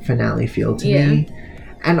that finale feel to me.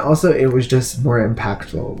 And also it was just more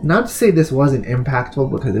impactful. Not to say this wasn't impactful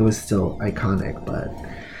because it was still iconic, but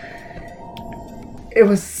it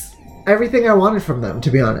was everything I wanted from them, to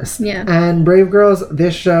be honest. Yeah. And Brave Girls,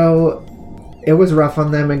 this show, it was rough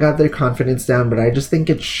on them. It got their confidence down, but I just think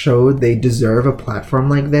it showed they deserve a platform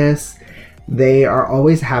like this. They are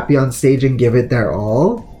always happy on stage and give it their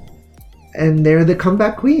all. And they're the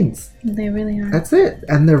comeback queens. They really are. That's it.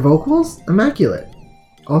 And their vocals, immaculate.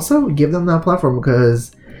 Also, give them that platform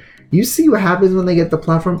because you see what happens when they get the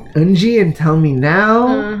platform. Unji and Tell Me Now.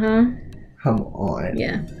 Uh-huh. Come on.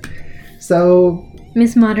 Yeah. So...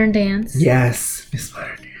 Miss Modern Dance. Yes, Miss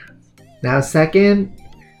Modern Dance. Now, second,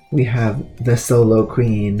 we have the solo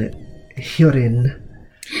queen, Hyorin,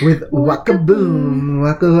 with Waka Boom.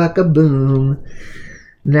 Waka Waka Boom.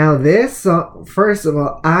 Now, this song, first of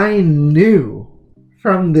all, I knew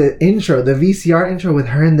from the intro, the VCR intro with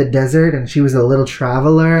her in the desert and she was a little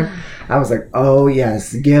traveler. I was like, oh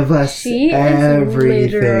yes, give us everything.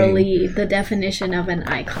 Is literally the definition of an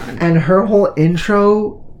icon. And her whole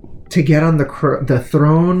intro to get on the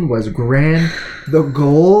throne was grand. The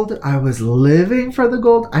gold, I was living for the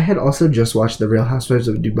gold. I had also just watched the Real Housewives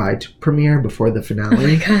of Dubai premiere before the finale. Oh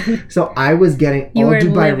my God. So I was getting all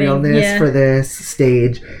Dubai realness for this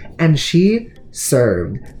stage. And she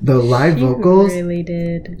served. The live vocals. She really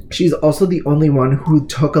did. She's also the only one who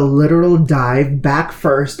took a literal dive back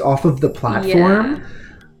first off of the platform.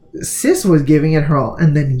 Yeah. Sis was giving it her all.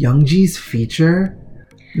 And then Youngji's feature.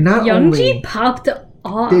 Youngji popped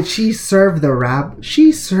off. Did she serve the rap?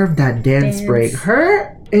 She served that dance break.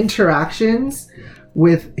 Her interactions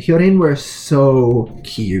with Hyorin were so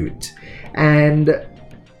cute. And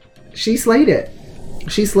she slayed it.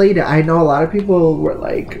 She slayed it. I know a lot of people were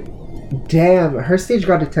like, damn, her stage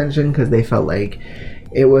got attention because they felt like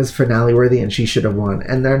it was finale worthy and she should have won.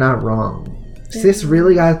 And they're not wrong. Damn. Sis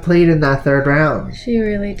really got played in that third round. She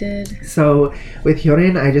really did. So with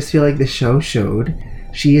Hyorin, I just feel like the show showed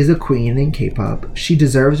she is a queen in K-pop. She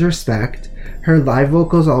deserves respect. Her live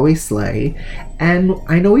vocals always slay. And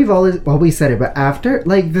I know we've always said it, but after,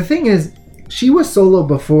 like, the thing is, she was solo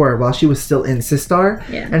before while she was still in Sistar.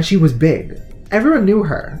 Yeah. And she was big. Everyone knew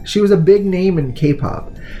her. She was a big name in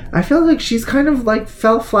K-pop. I feel like she's kind of, like,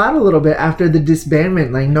 fell flat a little bit after the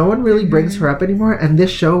disbandment. Like, no one really brings her up anymore. And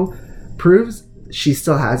this show proves she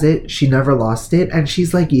still has it. She never lost it. And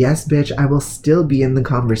she's like, yes, bitch, I will still be in the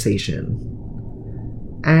conversation.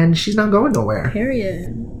 And she's not going nowhere.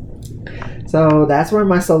 Period. So that's where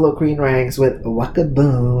my solo queen ranks with Waka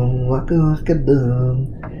Boom, Waka Waka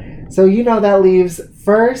Boom. So you know that leaves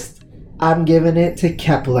first, I'm giving it to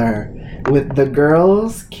Kepler with The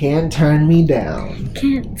Girls Can't Turn Me Down.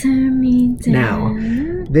 Can't turn me down.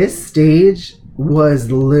 Now, this stage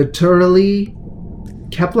was literally,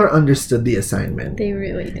 Kepler understood the assignment. They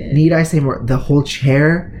really did. Need I say more? The whole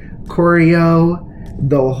chair choreo,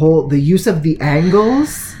 the use of the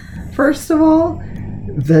angles, first of all,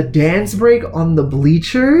 the dance break on the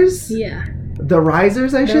bleachers, the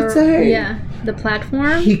risers, I should say, the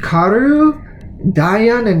platform, Hikaru,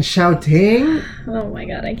 Dayan, and Xiaoting. Oh my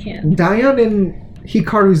god, I can't. Dayan and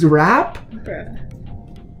Hikaru's rap,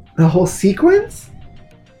 the whole sequence,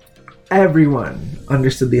 everyone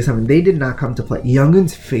understood the assignment. They did not come to play.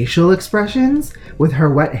 Youngun's facial expressions with her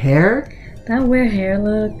wet hair, that weird hair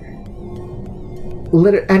look.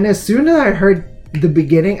 And as soon as I heard the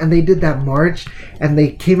beginning and they did that march and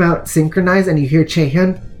they came out synchronized and you hear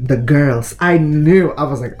Chaehyun, the girls, I knew. I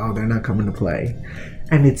was like, oh, they're not coming to play.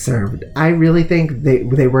 And it served. I really think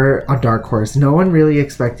they were a dark horse. No one really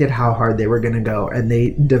expected how hard they were going to go, and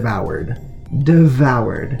they devoured.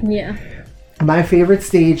 Yeah. My favorite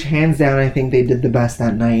stage, hands down, I think they did the best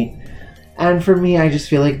that night. And for me, I just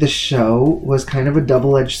feel like the show was kind of a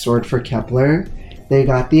double-edged sword for Kepler. They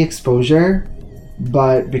got the exposure,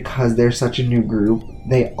 but because they're such a new group,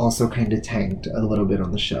 they also kind of tanked a little bit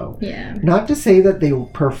on the show. Yeah. Not to say that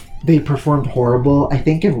they performed horrible. I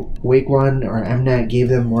think if Wakeone or Mnet gave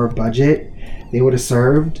them more budget, they would have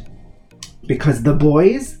served. Because the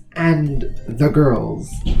boys and the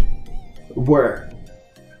girls were,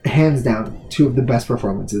 hands down, two of the best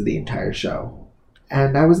performances of the entire show.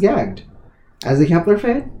 And I was gagged. As a Kepler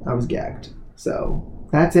fan, I was gagged. So,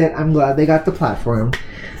 that's it. I'm glad they got the platform.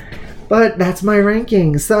 But that's my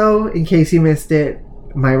ranking. So, in case you missed it,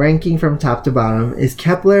 my ranking from top to bottom is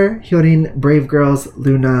Kepler, Hyorin, Brave Girls,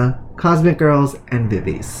 Luna, Cosmic Girls, and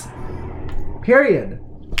Vivi's. Period.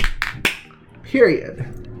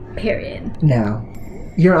 Now,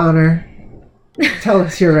 Your Honor, tell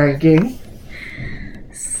us your ranking.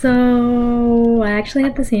 So, I actually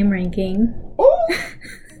had the same ranking.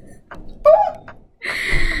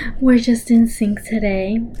 We're just in sync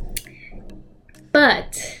today.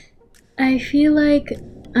 But I feel like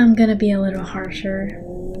I'm gonna be a little harsher.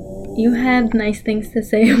 You had nice things to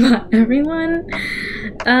say about everyone.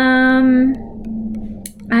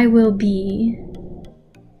 I will be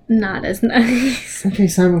not as nice. Okay,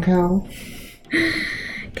 Simon Cowell.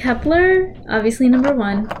 Kepler, obviously number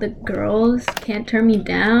 1. The girls can't turn me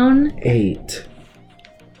down. 8.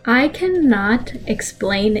 I cannot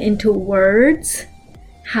explain into words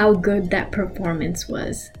how good that performance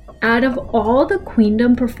was. Out of all the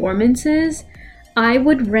Queendom performances, I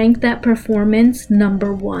would rank that performance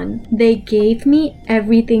number 1. They gave me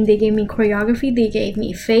everything. They gave me choreography, they gave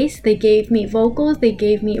me face, they gave me vocals, they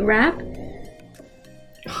gave me rap.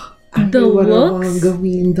 The looks,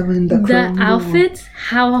 the outfits,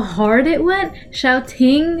 how hard it went.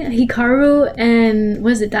 Xiaoting, Hikaru, and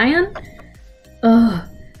was it Diane? Ugh.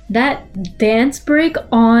 That dance break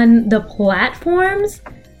on the platforms,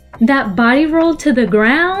 that body roll to the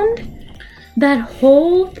ground, that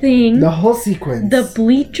whole thing. The whole sequence. The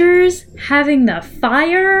bleachers having the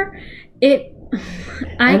fire.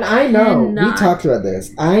 I know, we talked about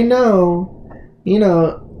this. I know,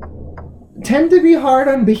 tend to be hard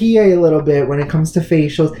on Bahia a little bit when it comes to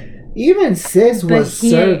facials. Even Sis was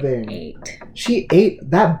serving. She ate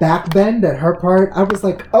that back bend at her part. I was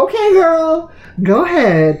like, okay, girl, go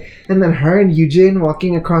ahead. And then her and Eugene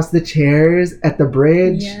walking across the chairs at the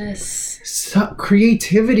bridge. Yes. So,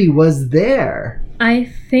 creativity was there. I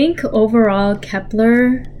think overall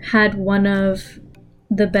Kepler had one of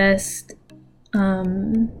the best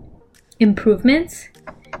improvements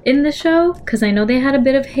in the show, because I know they had a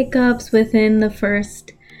bit of hiccups within the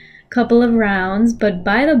first couple of rounds, but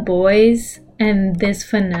by the boys and this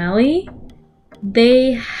finale,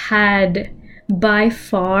 they had by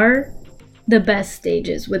far the best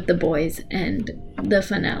stages with the boys and the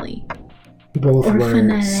finale. Both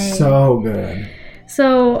were so good.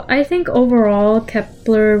 So I think overall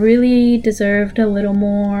Kepler really deserved a little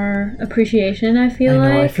more appreciation, I feel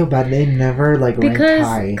like. I feel bad. They never ranked high.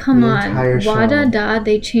 Because, come on, Wada Da,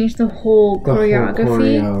 they changed the whole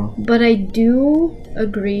choreography. But I do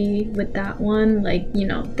agree with that one.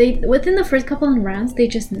 They within the first couple of rounds, they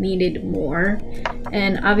just needed more.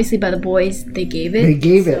 And obviously by the boys, they gave it.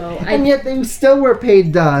 And yet they still were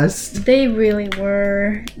paid dust. They really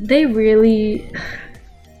were.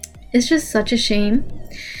 It's just such a shame.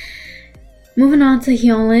 Moving on to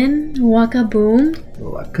Hyolyn, Waka Boom.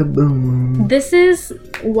 Waka Boom. This is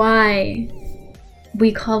why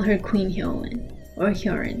we call her Queen Hyolyn or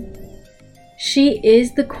Hyolyn. She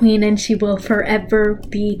is the queen and she will forever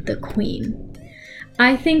be the queen.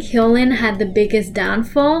 I think Hyolyn had the biggest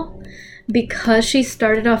downfall because she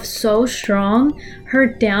started off so strong. Her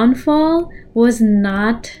downfall was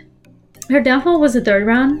the third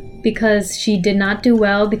round. Because she did not do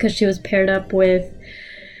well because she was paired up with...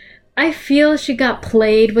 I feel she got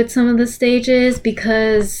played with some of the stages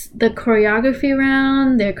because the choreography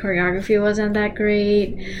round, their choreography wasn't that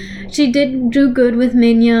great. She did do good with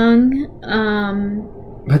Min Young.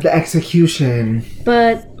 But the execution...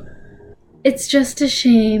 But it's just a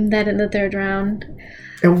shame that in the third round...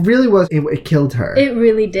 It really was. It killed her. It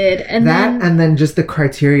really did. And then just the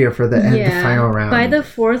criteria for the final round. By the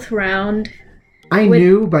fourth round... I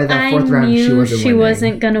knew by that fourth round she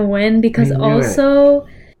wasn't gonna win because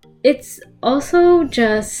it's also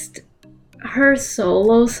just her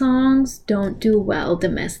solo songs don't do well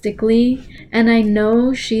domestically, and I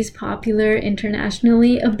know she's popular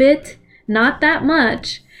internationally a bit, not that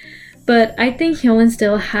much, but I think Hyolyn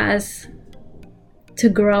still has to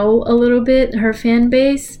grow a little bit her fan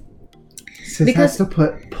base. Sis has to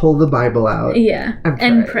pull the Bible out. Yeah,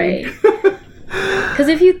 and pray. Because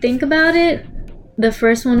if you think about it, the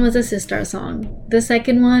first one was a Sistar song. The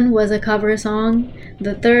second one was a cover song.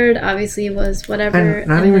 The third, obviously, was whatever. And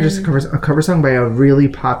not even just a cover song by a really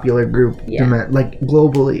popular group,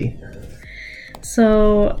 globally.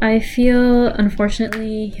 So I feel,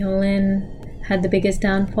 unfortunately, Hyolyn had the biggest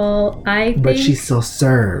downfall. But she still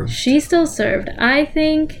served. I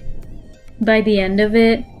think by the end of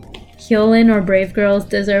it, Hyolyn or Brave Girls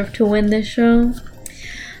deserve to win this show.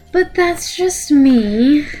 But that's just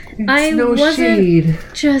me. Shade.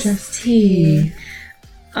 Just tea.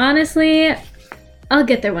 Honestly, I'll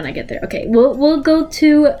get there when I get there. Okay, we'll go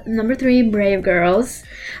to number 3, Brave Girls.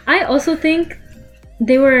 I also think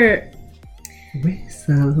they were...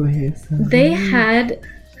 They had...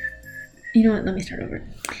 You know what? Let me start over.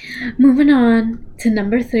 Moving on to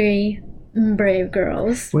number 3, Brave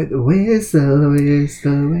Girls. With whistle.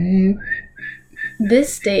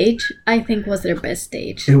 This stage, I think, was their best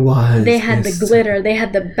stage. It was. They had the glitter. They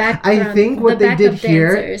had the background. I think what they did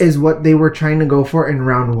here is what they were trying to go for in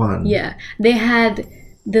round 1. Yeah. They had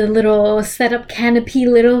the little setup canopy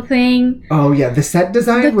little thing. Oh, yeah. The set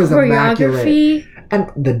design was immaculate.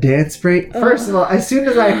 And the dance break. First of all, as soon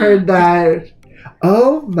as I heard that,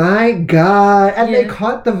 oh my God. And they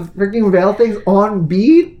caught the freaking veil things on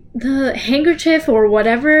beat. the handkerchief or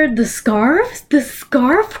whatever, the scarf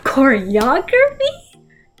choreography.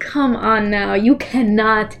 Come on now, you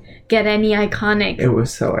cannot get any iconic. It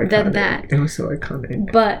was so iconic. Than that. It was so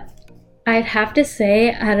iconic. But I'd have to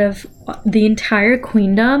say, out of the entire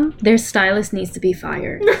Queendom, their stylist needs to be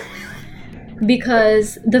fired.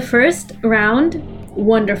 Because the first round,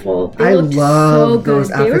 wonderful. They looked so good.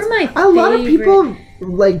 Those outfits. They were my favorite. A lot of people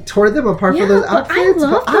like tore them apart for those outfits,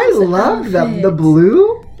 but I loved them. The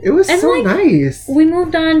blue, it was so nice. We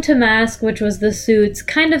moved on to mask, which was the suits,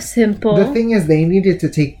 kind of simple. The thing is, they needed to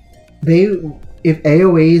take if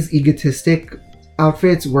AOA's egotistic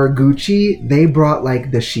outfits were Gucci, they brought like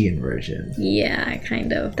the Shein version. Yeah,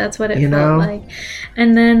 kind of. That's what it felt like.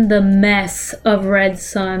 And then the mess of Red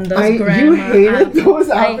Sun, those grandma you hated those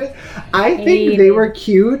outfits. I think they were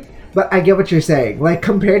cute, but I get what you're saying. Like,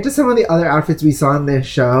 compared to some of the other outfits we saw in this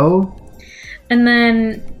show. And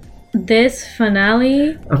then this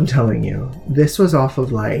finale, I'm telling you, this was off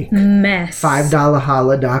of like mess.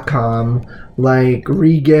 $5holla.com, like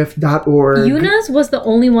regift.org. Yuna's was the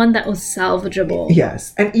only one that was salvageable.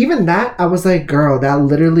 Yes. And even that, I was like, girl, that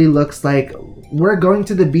literally looks like we're going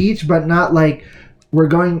to the beach, but not like we're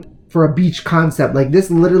going for a beach concept. Like, this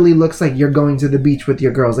literally looks like you're going to the beach with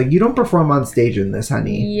your girls. Like, you don't perform on stage in this,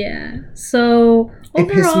 honey. Yeah. So it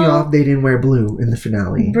pissed me off they didn't wear blue in the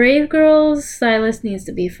finale. Brave Girls stylist needs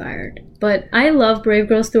to be fired. But I love Brave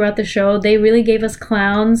Girls throughout the show. They really gave us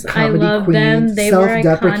clowns. Comedy I love queens, them. They were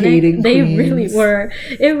iconic. They really were.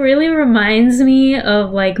 It really reminds me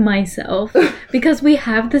of like myself because we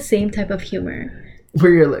have the same type of humor.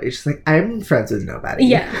 Where you're like, she's like, I'm friends with nobody.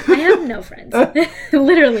 Yeah, I have no friends.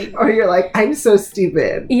 Literally. Or you're like, I'm so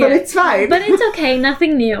stupid. Yeah, but it's fine. But it's okay.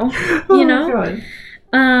 Nothing new. You know? My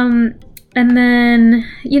God. And then,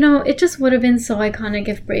 you know, it just would have been so iconic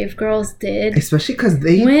if Brave Girls did. Especially because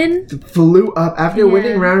they flew up after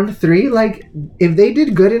winning round 3. Like, if they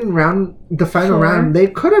did good in the final round, they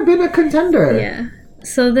could have been a contender. Yeah.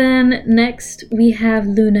 So then next we have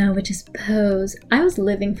Luna, which is Pose. I was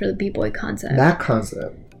living for the B-boy concept. That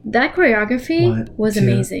concept. That choreography was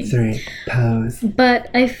amazing. 3, Pose. But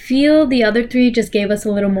I feel the other 3 just gave us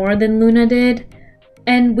a little more than Luna did.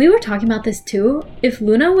 And we were talking about this too. If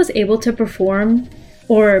Luna was able to perform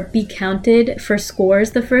or be counted for scores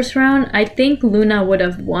the first round, I think Luna would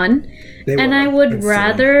have won. And I would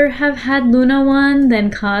rather have had Luna won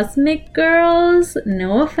than Cosmic Girls.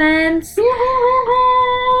 No offense.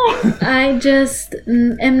 I just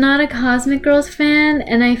am not a Cosmic Girls fan,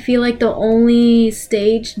 and I feel like the only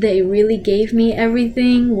stage they really gave me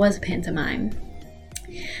everything was Pantomime.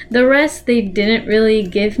 The rest, they didn't really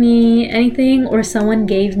give me anything, or someone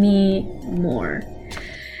gave me more.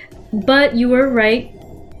 But you were right.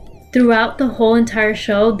 Throughout the whole entire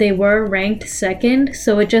show, they were ranked second,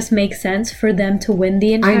 so it just makes sense for them to win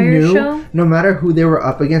the entire show. No matter who they were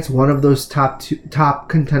up against, one of those top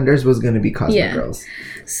contenders was going to be Cosmic Girls.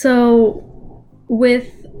 So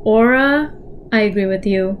with Aura, I agree with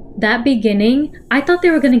you. That beginning, I thought they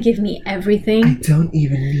were going to give me everything. I don't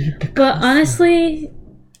even need the But honestly,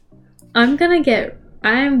 I'm gonna get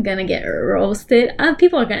roasted.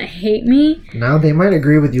 People are gonna hate me. Now they might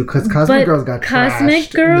agree with you because Cosmic Girls got trashed in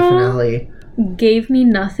the finale. Gave me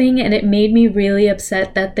nothing, and it made me really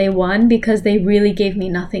upset that they won because they really gave me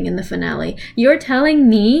nothing in the finale. You're telling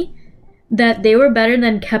me that they were better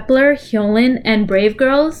than Kepler, Hyolyn, and Brave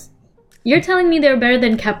Girls? You're telling me they were better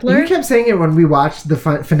than Kepler? You kept saying it when we watched the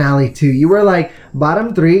finale too. You were like,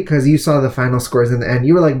 bottom 3, because you saw the final scores in the end.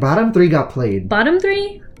 You were like, bottom 3 got played. Bottom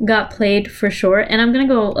 3 got played for sure, and I'm gonna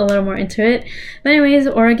go a little more into it. But anyways,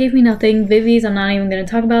 Aura gave me nothing. Vivi's I'm not even gonna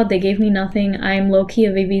talk about. They gave me nothing. I'm low-key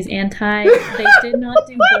a Vivi's anti. They did not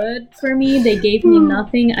do good for me. They gave me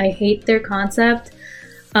nothing. I hate their concept.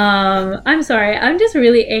 I'm sorry. I'm just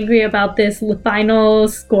really angry about this final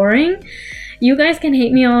scoring. You guys can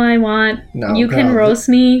hate me all I want. No, you can roast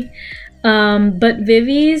me. But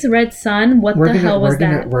Vivi's Red Sun, what the hell was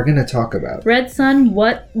that? We're gonna talk about Red Sun.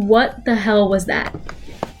 What the hell was that?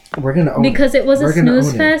 We're gonna own because it was a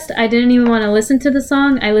snooze fest. I didn't even want to listen to the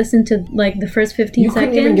song. I listened to like the first 15 seconds. You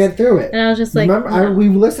couldn't even get through it. And I was just like, remember, we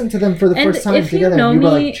listened to them for the first time together. Know and you me,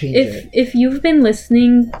 were like, change it. If you've been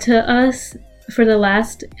listening to us for the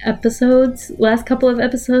last couple of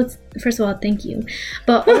episodes, first of all, thank you.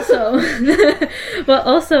 But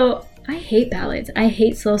also, I hate ballads. I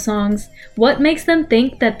hate slow songs. What makes them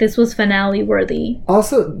think that this was finale worthy?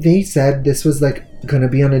 Also, they said this was like gonna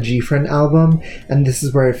be on a G-Friend album, and this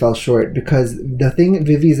is where it fell short because the thing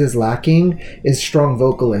Vivi's is lacking is strong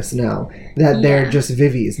vocalists now. That they're just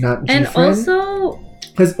Vivi's, not G-Friend. And also,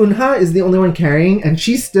 because Unha is the only one carrying, and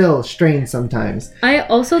she's still strained sometimes. I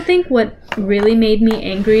also think what really made me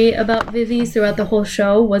angry about Vivi's throughout the whole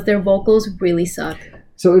show was their vocals really suck.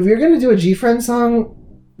 So if you're going to do a G-Friend song...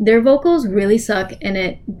 Their vocals really suck,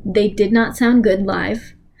 and they did not sound good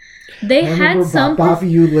live. They had some... Bobby,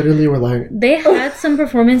 you literally were like... They had some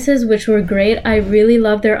performances which were great. I really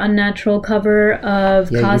loved their unnatural cover of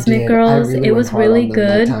Cosmic Girls. It was really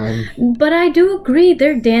good. But I do agree,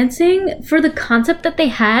 their dancing, for the concept that they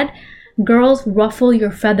had, girls, ruffle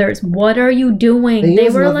your feathers. What are you doing? They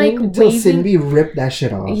were like until waving. Cindy ripped that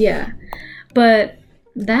shit off. Yeah. But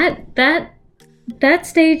that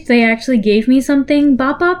stage, they actually gave me something.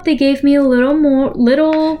 Bop Bop, they gave me a little more,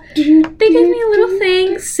 they gave me a little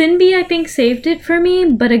thing. Cindy, I think, saved it for me.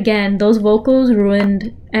 But again, those vocals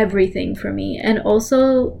ruined everything for me. And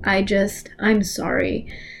also, I'm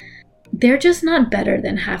sorry. They're just not better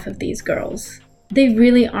than half of these girls. They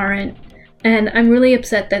really aren't. And I'm really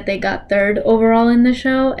upset that they got third overall in the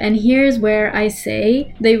show. And here's where I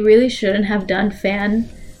say they really shouldn't have done fan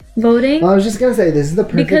voting. Well, I was just going to say, this is the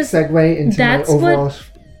perfect segue into my overall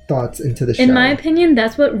thoughts into the show. In my opinion,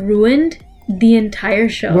 that's what ruined the entire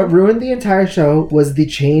show. What ruined the entire show was the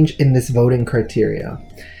change in this voting criteria.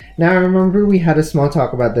 Now, I remember we had a small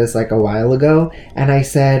talk about this like a while ago. And I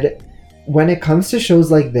said, when it comes to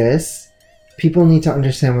shows like this, people need to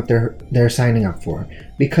understand what they're signing up for,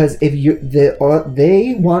 because if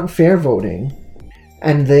they want fair voting,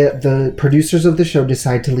 and the producers of the show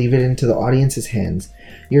decide to leave it into the audience's hands,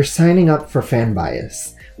 you're signing up for fan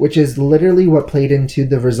bias, which is literally what played into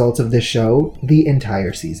the results of this show the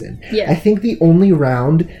entire season. Yeah. I think the only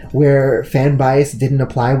round where fan bias didn't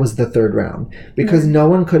apply was the third round, because no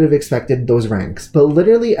one could have expected those ranks. But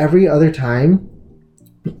literally every other time,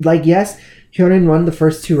 like, yes, Hyorin won the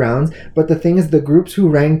first 2 rounds, but the thing is, the groups who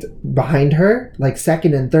ranked behind her, like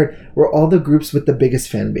second and third, were all the groups with the biggest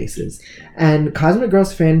fan bases. And Cosmic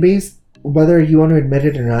Girls' fan base, whether you want to admit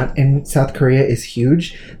it or not, in South Korea is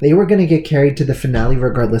huge. They were going to get carried to the finale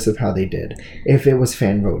regardless of how they did, if it was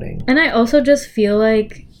fan voting. And I also just feel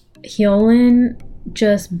like Hyorin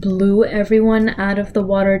just blew everyone out of the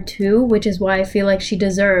water too, which is why I feel like she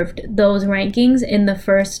deserved those rankings in the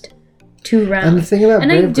first 2 rounds. And the thing about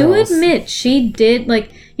I do admit she did,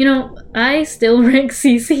 like, you know, I still rank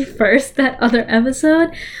Cece first that other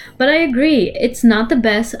episode, but I agree, it's not the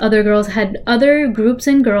best. Other groups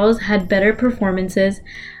and girls had better performances.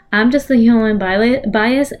 I'm just the Hyorin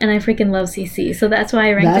bias, and I freaking love Cece, so that's why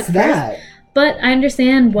I ranked it first. But I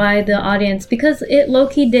understand why the audience, because it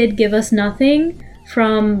low-key did give us nothing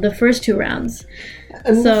from the first 2 rounds.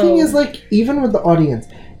 And the thing is, like, even with the audience,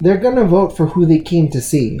 they're gonna vote for who they came to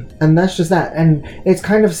see, and that's just that. And it's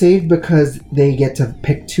kind of saved because they get to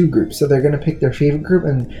pick 2 groups, so they're gonna pick their favorite group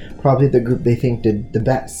and probably the group they think did the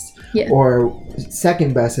best, or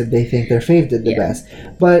second best if they think their fave did the best.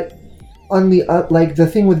 But on the like, the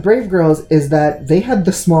thing with Brave Girls is that they had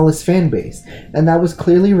the smallest fan base, and that was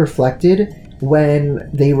clearly reflected when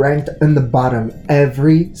they ranked in the bottom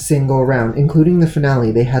every single round, including the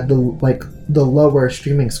finale. They had the lower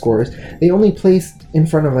streaming scores. They only placed in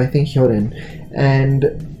front of, I think, Hyorin.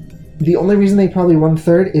 And the only reason they probably won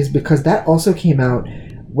third is because that also came out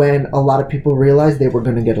when a lot of people realized they were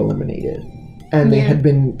going to get eliminated. And they had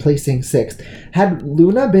been placing 6th. Had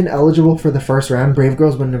Luna been eligible for the first round, Brave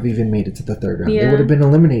Girls wouldn't have even made it to the third round. They would have been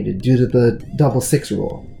eliminated due to the double 6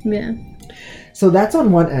 rule. Yeah. So that's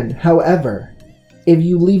on one end. However, if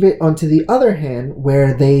you leave it onto the other hand,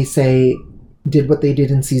 where they say did what they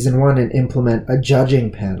did in season 1 and implement a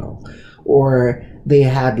judging panel, or they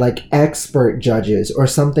had like expert judges or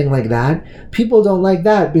something like that, people don't like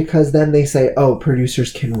that, because then they say, oh,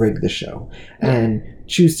 producers can rig the show and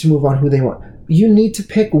choose to move on who they want. You need to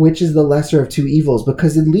pick which is the lesser of 2 evils,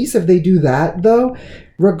 because at least if they do that, though,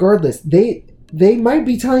 regardless, they might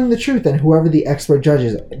be telling the truth, and whoever the expert judge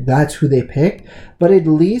is, that's who they pick. But at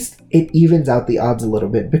least it evens out the odds a little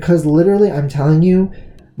bit, because literally, I'm telling you,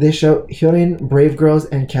 this show, Hyorin, Brave Girls,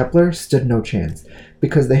 and Kepler stood no chance,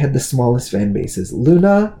 because they had the smallest fan bases.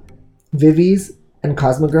 Luna, Vivi's, and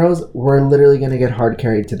Cosmic Girls were literally going to get hard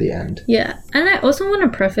carried to the end. Yeah, and I also want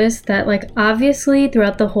to preface that, like, obviously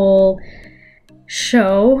throughout the whole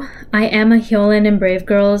show, I am a Hyorin and Brave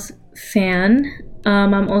Girls fan.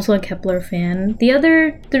 I'm also a Kepler fan. The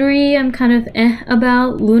other 3 I'm kind of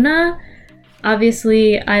about. Luna,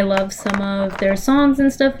 obviously I love some of their songs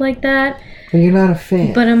and stuff like that. But you're not a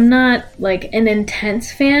fan. But I'm not like an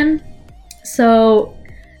intense fan. So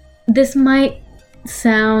this might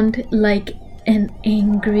sound like an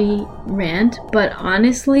angry rant, but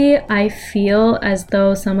honestly I feel as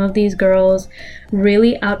though some of these girls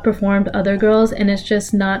really outperformed other girls, and it's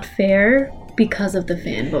just not fair because of the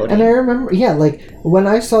fan voting. And I remember, when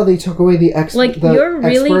I saw they took away the expert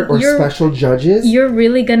or special judges. You're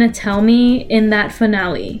really gonna tell me in that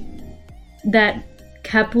finale that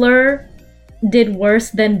Kepler did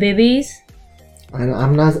worse than Vivi's?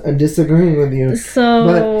 I'm not disagreeing with you.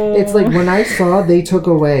 But it's like when I saw they took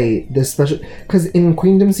away the special... Because in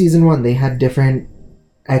Queendom Season 1, they had different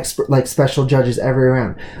special judges every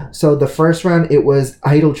round. So the first round, it was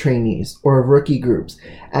idol trainees or rookie groups.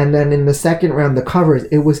 And then in the second round, the covers,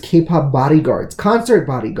 it was K-pop bodyguards, concert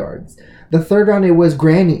bodyguards. The third round, it was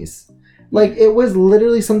grannies. Like, it was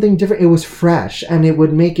literally something different. It was fresh, and it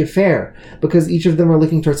would make it fair because each of them were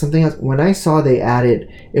looking towards something else. When I saw they added,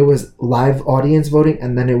 it was live audience voting,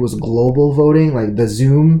 and then it was global voting, like the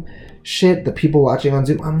Zoom shit, the people watching on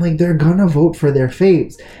Zoom. I'm like, they're gonna vote for their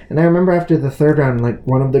faves. And I remember after the third round, like,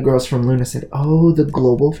 one of the girls from Luna said, oh, the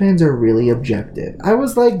global fans are really objective. I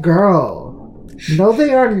was like, girl, no,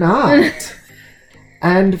 they are not.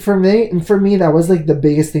 And for me, that was like the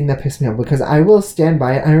biggest thing that pissed me off because I will stand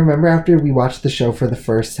by it. I remember after we watched the show for the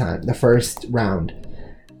first time, the first round,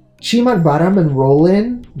 Chimat Baram and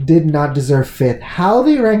Rollin did not deserve 5th. How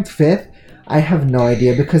they ranked 5th, I have no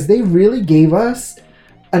idea because they really gave us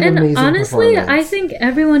an amazing honestly, performance. I think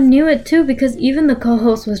everyone knew it too because even the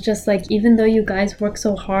co-host was just like, even though you guys worked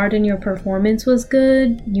so hard and your performance was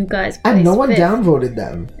good, you guys placed and no one 5th. Downvoted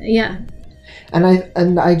them. Yeah.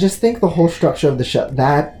 And I just think the whole structure of the show,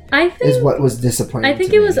 is what was disappointing. I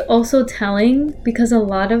think it was also telling because a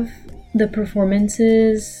lot of the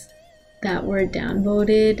performances that were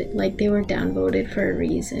downvoted, like they were downvoted for a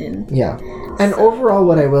reason. Yeah. And overall,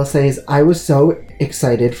 what I will say is I was so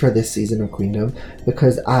excited for this season of Queendom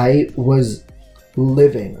because I was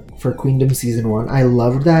living for Queendom Season 1. I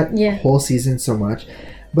loved that whole season so much.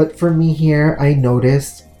 But for me here, I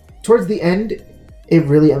noticed towards the end, it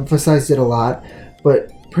really emphasized it a lot, but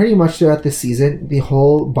pretty much throughout the season, the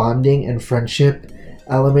whole bonding and friendship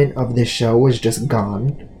element of this show was just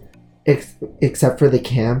gone, except for the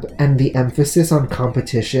camp, and the emphasis on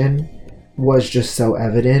competition was just so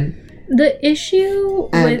evident. The issue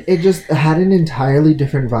and it just had an entirely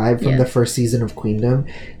different vibe from the first season of Queendom,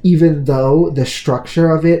 even though the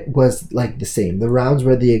structure of it was like the same. The rounds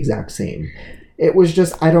were the exact same. It was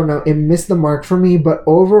just, I don't know, it missed the mark for me, but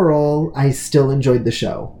overall, I still enjoyed the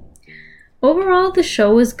show. Overall, the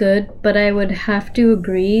show was good, but I would have to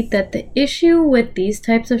agree that the issue with these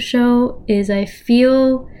types of show is I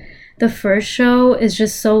feel the first show is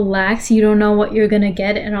just so lax, you don't know what you're gonna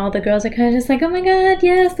get, and all the girls are kind of just like, oh my god,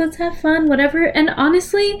 yes, let's have fun, whatever. And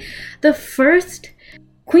honestly, the first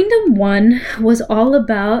Queendom 1 was all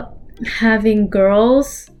about having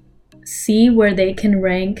girls see where they can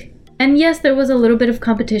rank. And yes, there was a little bit of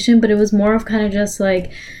competition, but it was more of kind of just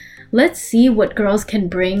like, let's see what girls can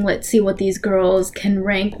bring. Let's see what these girls can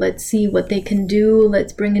rank. Let's see what they can do.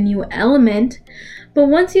 Let's bring a new element. But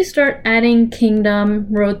once you start adding Kingdom,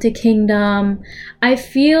 Road to Kingdom, I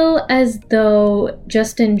feel as though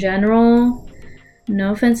just in general,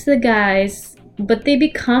 no offense to the guys, but they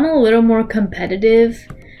become a little more competitive.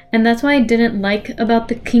 And that's why I didn't like about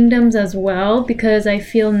the Kingdoms as well, because I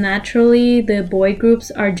feel naturally the boy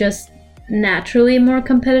groups are just naturally more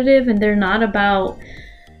competitive and they're not about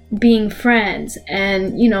being friends.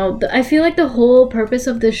 And, you know, I feel like the whole purpose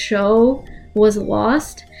of the show was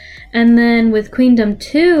lost. And then with Queendom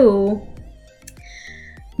 2,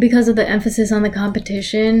 because of the emphasis on the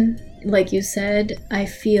competition, like you said, I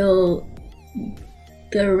feel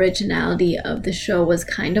the originality of the show was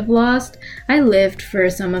kind of lost. I lived for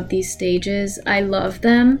some of these stages. I love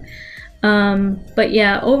them. But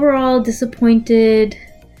yeah, overall disappointed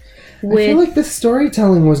with... I feel like the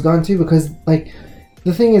storytelling was gone too because, like,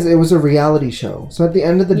 the thing is, it was a reality show. So at the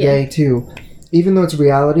end of the day too, even though it's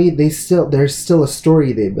reality, there's still a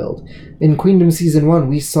story they build. In Queendom Season 1,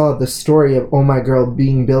 we saw the story of Oh My Girl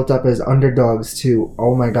being built up as underdogs to,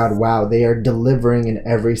 oh my god, wow, they are delivering in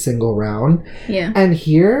every single round. Yeah. And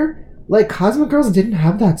here, like, Cosmic Girls didn't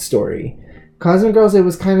have that story. Cosmic Girls, it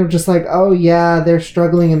was kind of just like, oh yeah, they're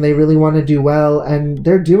struggling and they really want to do well, and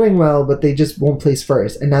they're doing well, but they just won't place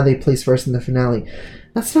first. And now they place first in the finale.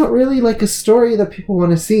 That's not really like a story that people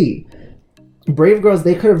want to see. Brave Girls,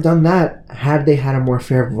 they could have done that had they had a more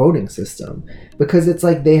fair voting system. Because it's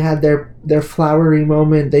like they had their flowery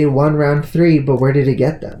moment, they won round 3, but where did it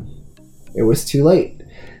get them? It was too late.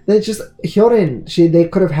 They just, Hyorin, they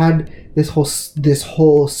could have had this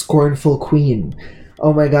whole scornful queen.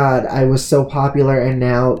 Oh my god, I was so popular and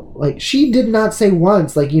now, like, she did not say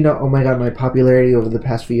once, like, you know, oh my god, my popularity over the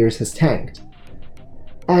past few years has tanked.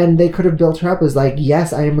 And they could have built her up as like,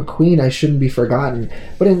 yes, I am a queen, I shouldn't be forgotten.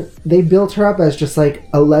 But they built her up as just like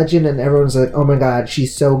a legend, and everyone's like, oh my god,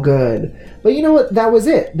 she's so good. But you know what? That was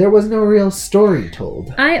it. There was no real story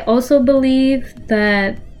told. I also believe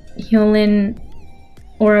that Hyolyn,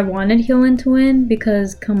 or I wanted Hyolyn to win,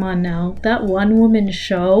 because come on now, that one-woman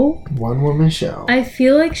show. One-woman show. I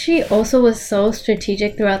feel like she also was so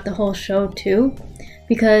strategic throughout the whole show too.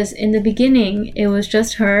 Because in the beginning, it was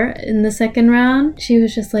just her. In the second round, she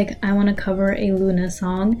was just like, I want to cover a Luna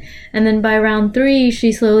song. And then by round 3,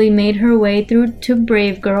 she slowly made her way through to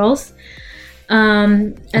Brave Girls.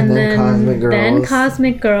 And then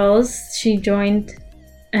Cosmic Girls, she joined.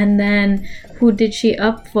 And then who did she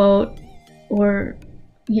upvote?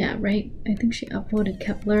 Yeah, right? I think she upvoted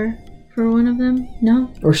Kepler for one of them.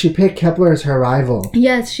 No? Or she picked Kepler as her rival.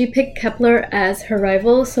 Yes, she picked Kepler as her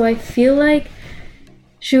rival. So I feel like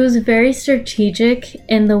she was very strategic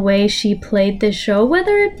in the way she played the show,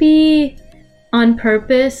 whether it be on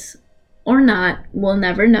purpose or not, we'll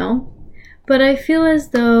never know. But I feel as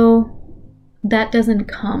though that doesn't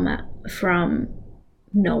come from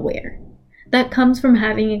nowhere. That comes from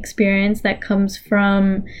having experience, that comes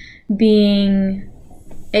from being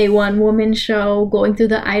a one-woman show, going through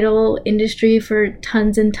the idol industry for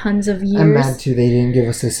tons and tons of years. I'm mad too, they didn't give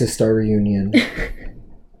us a sister reunion.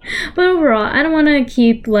 But overall, I don't want to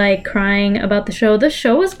keep like crying about the show. The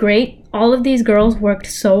show was great. All of these girls worked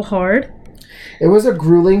so hard. It was a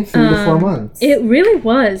grueling 3 to 4 months. It really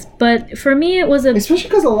was. But for me, it was especially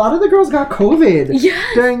because a lot of the girls got COVID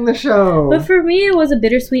during the show. But for me, it was a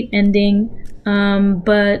bittersweet ending.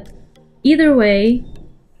 But either way,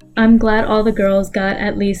 I'm glad all the girls got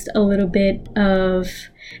at least a little bit of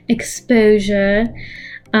exposure.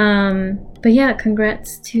 But yeah,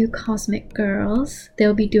 congrats to Cosmic Girls.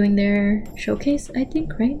 They'll be doing their showcase, I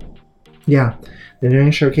think, right? Yeah, they're doing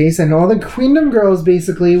a showcase, and all the Queendom girls,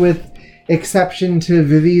 basically, with exception to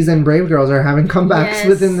Vivi's and Brave Girls, are having comebacks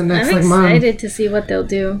within the next month. I'm excited to see what they'll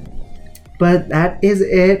do. But that is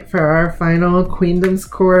it for our final Queendom's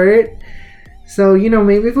Court. So,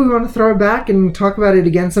 maybe if we want to throw it back and talk about it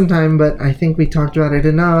again sometime, but I think we talked about it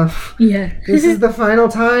enough. Yeah. This is the final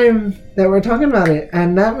time that we're talking about it.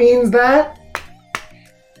 And that means that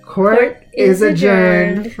court is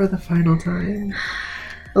adjourned for the final time.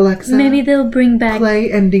 Alexa, maybe they'll bring back... play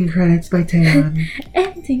Ending Credits by Taeyeon.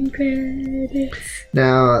 Ending Credits.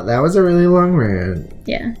 Now, that was a really long rant.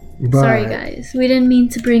 Yeah. Sorry, guys. We didn't mean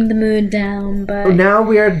to bring the mood down, but... Now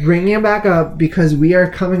we are bringing it back up because we are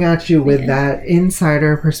coming at you with that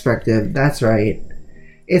insider perspective. That's right.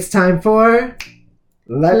 It's time for...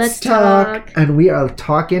 Let's Talk. And we are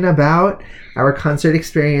talking about our concert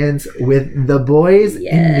experience with the Boyz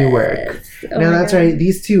in Newark. Now, that's right.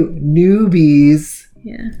 These two newbies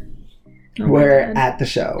were at the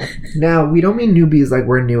show. Now, we don't mean newbies like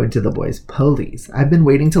we're new into the Boyz. Please. I've been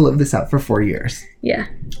waiting to live this out for 4 years. Yeah.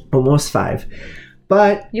 Almost 5.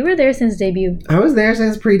 But... you were there since debut. I was there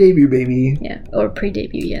since pre-debut, baby. Yeah. Or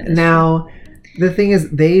pre-debut, yeah. Now, the thing is,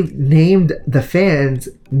 they've named the fans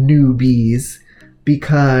newbies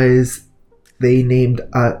because they named,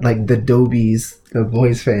 the Dobies, the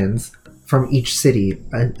Boyz fans, from each city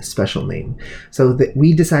a special name. So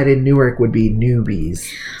we decided Newark would be newbies.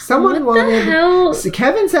 Someone what wanted... the hell? So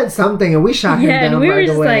Kevin said something and we shot him down, and we were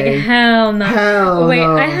just like, hell no. Hell Wait,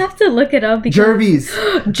 no. I have to look it up because...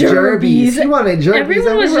 Jerbies. He wanted Jerbies.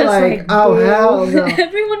 Everyone was we were just like, oh, hell no.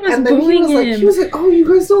 Everyone was and then booing he was like, oh, you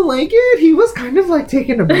guys don't like it? He was kind of like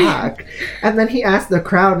taken aback. And then he asked the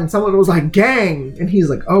crowd and someone was like, gang. And he's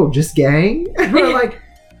like, oh, just gang? And we're like...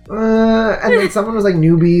 and then someone was like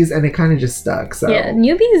newbies, and it kind of just stuck. So yeah,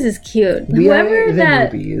 newbies is cute. Whoever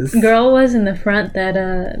that girl was in the front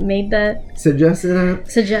that made that suggested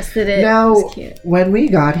it. Now, was cute. When we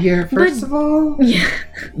got here, first of all,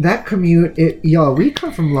 that commute, we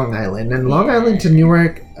come from Long Island, and Long Island to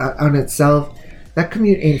Newark on itself, that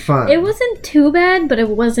commute ain't fun. It wasn't too bad, but it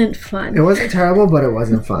wasn't fun. It wasn't terrible, but it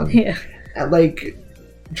wasn't fun. Yeah,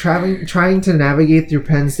 trying to navigate through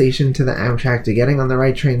Penn Station to the Amtrak, to getting on the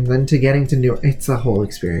right train, then to getting to Newark. It's a whole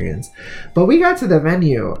experience. But we got to the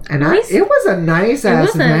venue, and it was a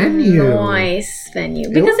nice-ass venue. Nice venue.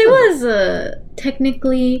 Because it was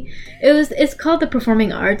technically... It's called the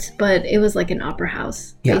Performing Arts, but it was like an opera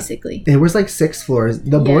house, basically. It was like 6 floors.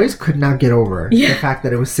 The boys could not get over the fact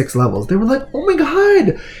that it was 6 levels. They were like, oh my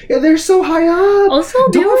god, they're so high up. Also,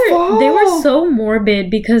 they were so morbid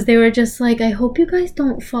because they were just like, I hope you guys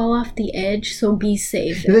don't fall off the edge, so be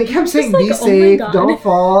safe. They kept saying, be safe, don't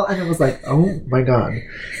fall. And it was like, oh my god.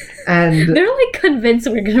 And they're like convinced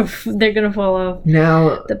they're gonna fall off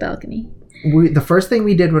now the balcony. the first thing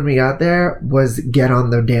we did when we got there was get on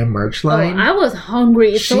the damn merch line. I was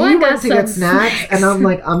hungry, so I got some get snacks, and I'm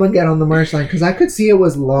like, I'm gonna get on the merch line because I could see it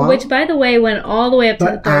was long. Which, by the way, went all the way up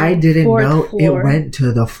to the I didn't know floor. It went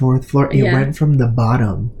to the 4th floor. It went from the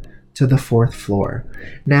bottom to the 4th floor.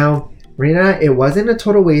 Now, Rena, it wasn't a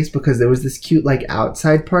total waste because there was this cute like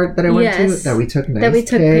outside part that I went to that we took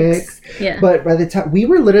pics. Yeah. But by the time we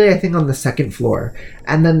were literally, I think, on the 2nd floor,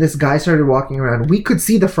 and then this guy started walking around. We could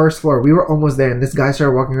see the 1st floor. We were almost there, and this guy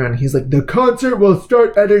started walking around. And he's like, "The concert will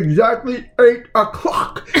start at exactly 8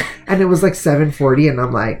 o'clock," and it was like 7:40, and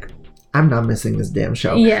I'm like, I'm not missing this damn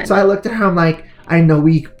show. Yeah. So I looked at her. I'm like, I know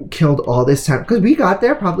we killed all this time because we got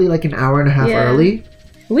there probably like an hour and a half early.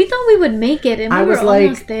 We thought we would make it, and we were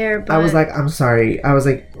almost there. But I was like, I'm sorry. I was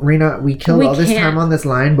like, Rena, we killed all this time on this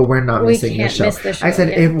line, but we're not missing this show. I said,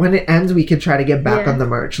 if when it ends, we could try to get back on the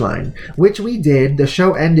merch line, which we did. The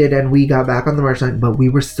show ended, and we got back on the merch line, but we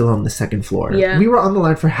were still on the 2nd floor. Yeah. We were on the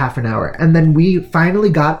line for half an hour, and then we finally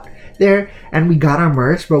got there, and we got our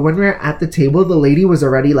merch. But when we were at the table, the lady was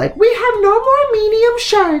already like, "We have no more medium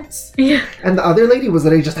shirts." Yeah. And the other lady was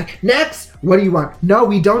literally just like, "Next. What do you want?" "No,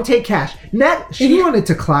 we don't take cash." She wanted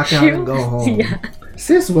to clock out and go home. Yeah.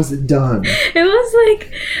 Sis was done. It was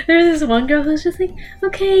like, there was this one girl who was just like,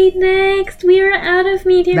 "Okay, next, we are out of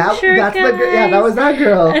medium shirt, guys." That was that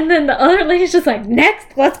girl. And then the other lady's just like, "Next,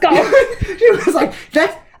 let's go." She was like,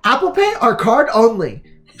 "Next, Apple Pay or card only.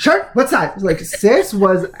 Shirt, what size?" Like, sis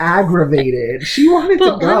was aggravated. She wanted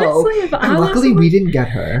to go. Honestly, and luckily we didn't get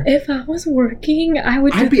her. If I was working,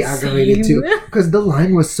 I'd be aggravated too. Because the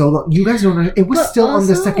line was so long. You guys don't know. It was still on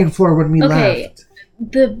the 2nd floor when we left.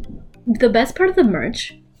 The best part of the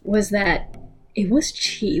merch was that it was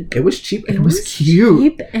cheap. It was cheap and it was cute.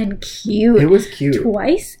 Cheap and cute. It was cute.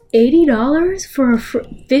 Twice $80 for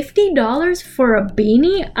 $50 for a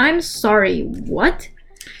beanie? I'm sorry, what?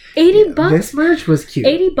 $80. This merch was cute.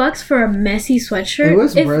 $80 for a messy sweatshirt. It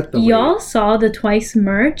was worth the wait. Y'all saw the Twice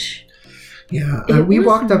merch. Yeah, we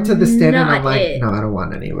walked up to the stand and I'm like, no, I don't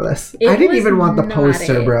want any of this. I didn't even want the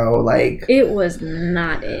poster, bro. Like, it was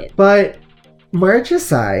not it. But merch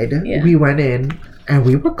aside, we went in and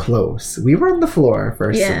we were close. We were on the floor,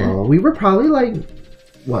 first of all. We were probably like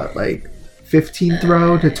 15th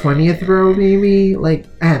row to 20th row, maybe? Like,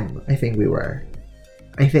 M, I think we were.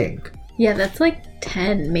 I think. Yeah, that's like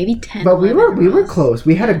 10, maybe 10. But we were close.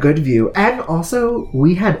 We had a good view. And also,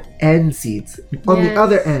 we had end seats on the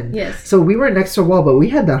other end. Yes. So we were next to a wall, but we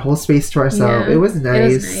had that whole space to ourselves. Yeah, it was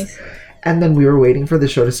nice. It was nice. And then we were waiting for the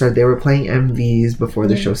show to start. They were playing MVs before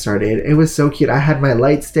the show started. It was so cute. I had my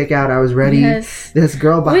light stick out. I was ready. Yes. This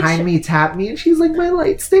girl behind me tapped me and she's like, "My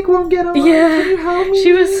light stick won't get on. Yeah. Can you help me?"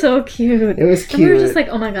 She was so cute. It was cute. And we were just like,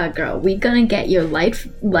 "Oh my god, girl, we gonna get your light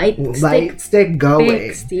stick going."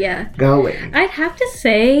 Fixed. Yeah. Going. I'd have to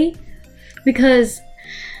say, because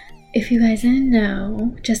if you guys didn't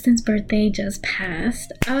know, Justin's birthday just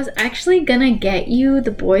passed. I was actually gonna get you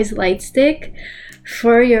the Boyz light stick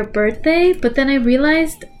for your birthday, but then I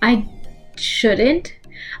realized I shouldn't.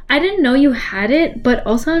 I didn't know you had it, but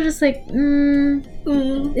also I was just like,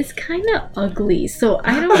 it's kind of ugly, so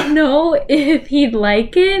I don't know if he'd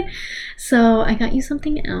like it. So I got you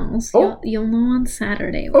something else. You'll know on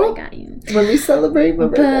Saturday what I got you. When we celebrate my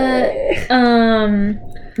birthday.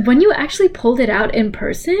 But when you actually pulled it out in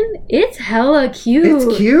person, it's hella cute.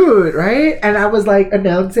 It's cute, right? And I was like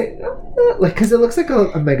announcing, like, because it looks like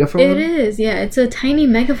a megaphone. It is, yeah. It's a tiny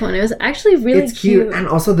megaphone. It was actually really cute. And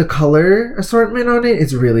also the color assortment on it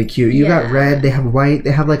is really cute. You got red, they have white,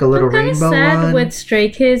 they have like a little rainbow one. I'm sad with Stray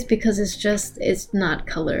Kids because it's not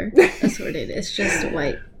color assorted. It's just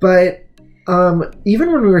white. But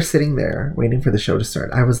even when we were sitting there waiting for the show to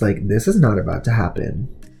start, I was like, this is not about to happen.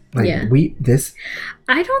 Like,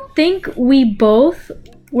 I don't think we both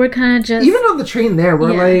were kind of just... Even on the train there,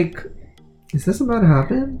 we're like, is this about to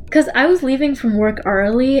happen? Because I was leaving from work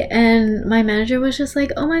early and my manager was just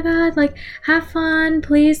like, "Oh my god, like, have fun,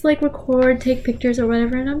 please, like, record, take pictures or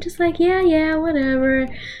whatever." And I'm just like, yeah, whatever.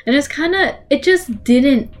 And it's kind of, it just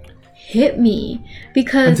didn't hit me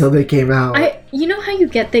because until they came out. You know how you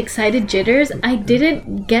get the excited jitters? I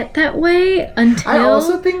didn't get that way until I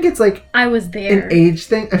also think it's like I was there. An age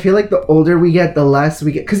thing. I feel like the older we get, the less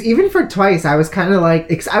we get. Because even for Twice, I was kind of like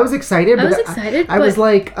I was excited. I was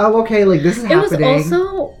like, oh, okay, like this is happening. It was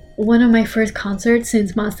also one of my first concerts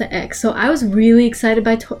since Monsta X, so I was really excited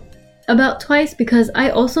about Twice because I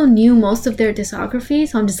also knew most of their discography,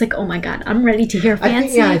 so I'm just like, oh my god, I'm ready to hear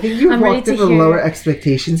Fancy. I think you walked in with lower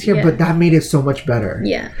expectations here, but that made it so much better.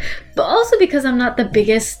 Yeah, but also because I'm not the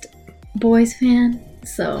biggest Boyz fan,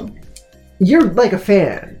 so you're like a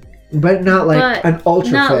fan, but not like an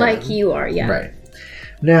ultra not fan. like you are, yeah. Right.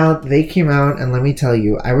 Now, they came out, and let me tell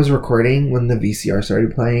you, I was recording when the VCR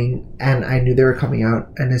started playing, and I knew they were coming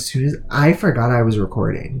out, and as soon as I forgot I was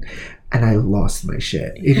recording, and I lost my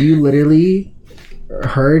shit. If you literally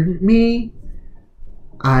heard me,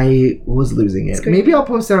 I was losing it. Screaming. Maybe I'll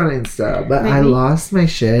post it on Insta, but I lost my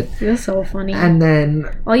shit. It was so funny. And then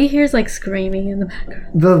all you hear is like screaming in the background.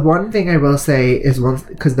 the one thing I will say is once,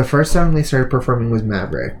 because the first song they started performing was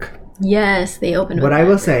Maverick. Yes, they opened with What I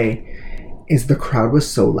will Maverick. say is the crowd was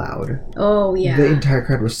so loud. Oh, yeah. The entire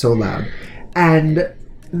crowd was so loud. And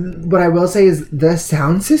what I will say is the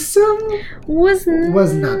sound system was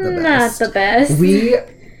not the best.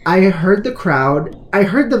 I heard the crowd. I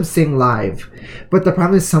heard them sing live. But the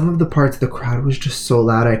problem is some of the parts, the crowd was just so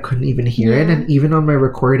loud I couldn't even hear it. And even on my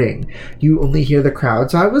recording, you only hear the crowd.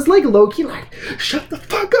 So I was like low-key like, shut the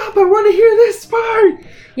fuck up. I want to hear this part.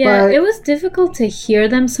 Yeah, but it was difficult to hear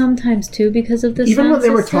them sometimes too because of the even sound when they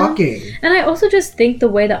were system. talking. And I also just think the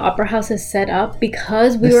way the opera house is set up,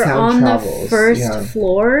 because we The were sound on travels, the first yeah.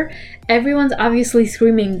 floor, everyone's obviously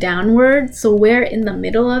screaming downward, so we're in the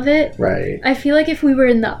middle of it. Right. I feel like if we were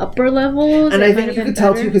in the upper levels, And it I might think have you been could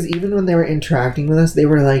tell better. too, because even when they were interacting with us, they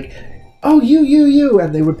were like, oh, you,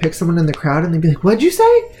 and they would pick someone in the crowd and they'd be like, what'd you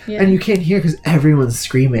say? Yeah. And you can't hear because everyone's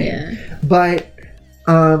screaming. Yeah. But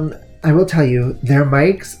I will tell you, their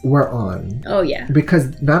mics were on. Oh, yeah.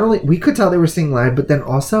 Because not only, we could tell they were singing live, but then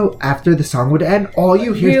also after the song would end, all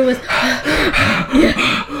you hear was...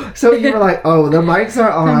 So you were like, oh, the mics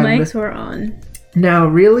are on. The mics were on. Now,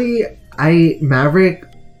 really, Maverick,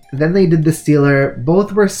 then they did the Stealer.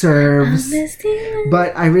 Both were serves.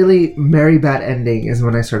 But I really, Mary Bad Ending is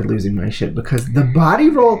when I started losing my shit. Because the body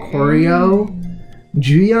roll choreo,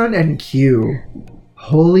 Juyeon and Q,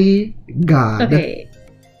 holy God. Okay,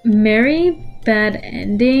 Mary Bad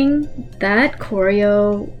Ending, that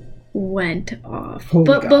choreo went off. Holy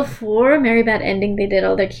but God. before Mary Bad Ending, they did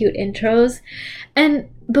all their cute intros. And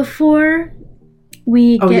before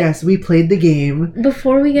we Oh, get... yes, we played the game.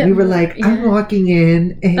 Before we get... We were like, I'm walking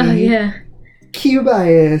in. Oh, yeah. Q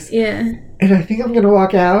bias. Yeah. And I think I'm going to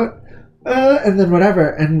walk out. And then whatever.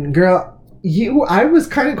 And girl... I was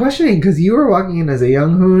kind of questioning because you were walking in as a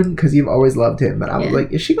Young Hoon because you've always loved him, but I was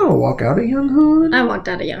like, is she gonna walk out a Young Hoon? I walked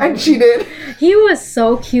out a Young and Hoon. she did. He was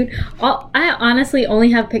so cute. I honestly only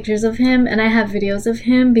have pictures of him and I have videos of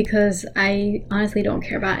him because I honestly don't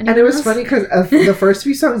care about anyone And it was else. funny because the first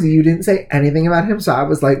few songs you didn't say anything about him, so I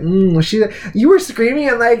was like, you were screaming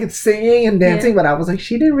and like singing and dancing, but I was like,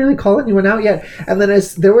 she didn't really call anyone out yet. And then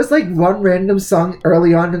there was like one random song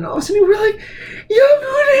early on, and all of a sudden we were like, Young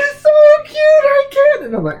Hoon is so cute, I can't.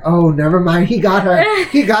 And I'm like, oh, never mind, he got her.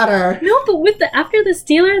 He got her. No, but after the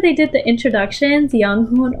Stealer, they did the introductions. Young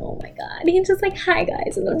Hoon, oh my god, he's just like, hi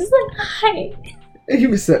guys, and I'm just like, hi. He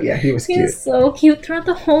was so, he was He cute. was so cute throughout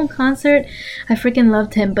the whole concert. I freaking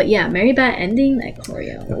loved him. But yeah, Mary Bad Ending, that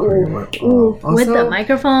choreo. The choreo went Ooh, off. with the Also,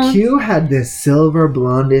 microphone. Q had this silver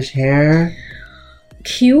blondish hair.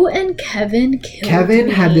 Q and Kevin killed Kevin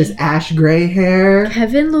me. had this ash gray hair.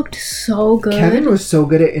 Kevin looked so good. Kevin was so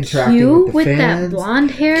good at interacting Q with the with fans. that blonde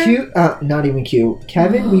hair. Q, not even Q.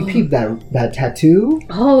 Kevin, we peeped that tattoo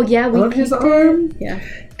Oh yeah, we on his peeped arm. it. Yeah.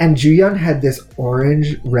 And Juyeon had this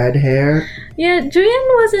orange red hair. Yeah, Julian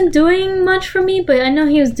wasn't doing much for me, but I know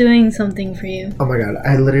he was doing something for you. Oh my god,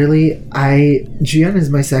 Juyeon is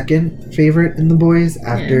my second favorite in the boys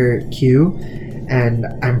after Q. And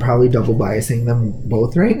I'm probably double biasing them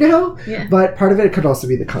both right now. Yeah. But part of it could also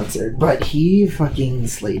be the concert. But he fucking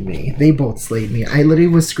slayed me. They both slayed me. I literally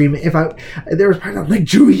was screaming. There was part of I'm like,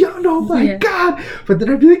 Juyeon, oh my god. But then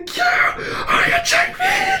I'd be like, yeah, check me.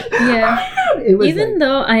 Yeah. It was Even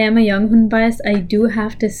though I am a Young Hoon bias, I do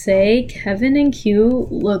have to say Kevin and Q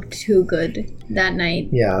looked too good that night.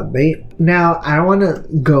 Yeah, now I don't want to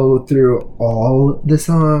go through all the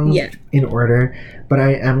songs in order, but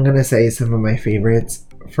I am gonna say some of my favorites.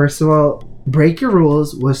 First of all, Break Your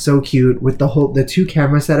Rules was so cute with the two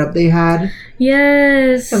camera setup they had.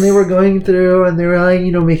 Yes. And they were going through and they were like,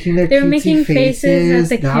 making their They were cutesy making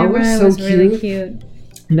faces at the that camera. was so It was cute. really cute.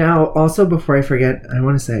 Now, also before I forget, I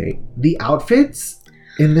want to say the outfits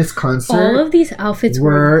in this concert, all of these outfits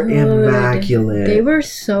were good. immaculate. They were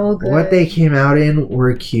so good. What they came out in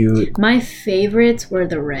were cute. My favorites were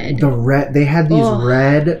the red. The red, they had these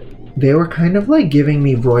red. They were kind of like giving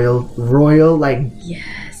me royal, like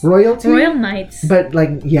yes, royalty, royal knights. but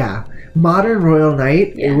like modern royal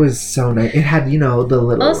knight. Yeah. It was so nice. It had the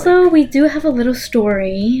little. Also, we do have a little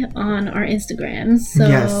story on our Instagram. So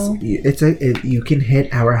yes, you can hit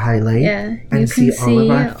our highlight and see all of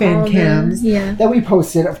our fan cams that we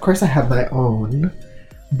posted. Of course, I have my own,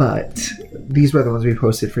 but these were the ones we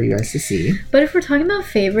posted for you guys to see. But if we're talking about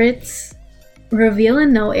favorites, Reveal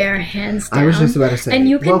and No Air, hands down. I was just about to say. And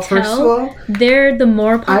you can tell they're the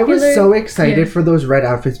more popular. I was so excited for those red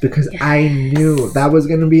outfits because I knew that was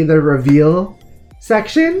going to be the reveal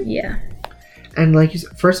section. Yeah. And like you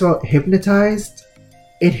said, first of all, Hypnotized,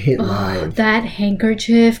 it hit live. That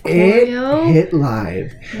handkerchief choreo. It hit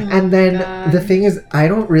live. And then the thing is, I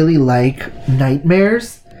don't really like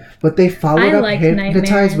Nightmares, but they followed up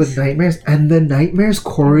Hypnotized with Nightmares, and the Nightmares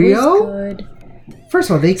choreo. It was good. First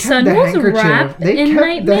of all, they kept the handkerchief. They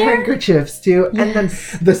kept the handkerchiefs too, and then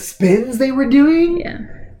the spins they were doing. Yeah.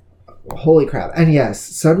 Holy crap! And yes,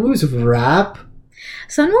 Sunwoo's rap.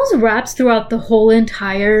 Sunwoo's raps throughout the whole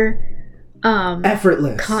entire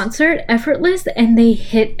effortless, and they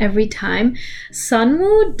hit every time.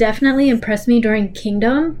 Sunwoo definitely impressed me during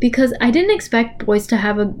Queendom because I didn't expect the boys to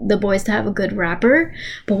have a good rapper,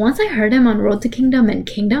 but once I heard him on Road to Queendom and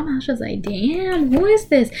Queendom, I was just like, damn, who is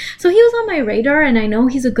this? So he was on my radar, and I know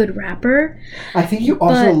he's a good rapper. I think you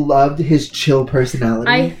also loved his chill personality.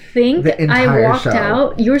 I think I walked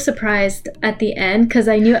out. You were surprised at the end because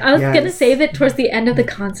I knew I was gonna save it towards the end of the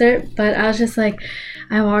concert, but I was just like,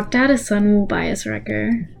 I walked out of Sunwoo Bias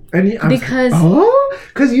Wrecker. Because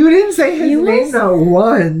you didn't say his name not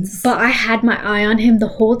once. But I had my eye on him the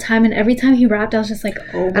whole time, and every time he rapped, I was just like,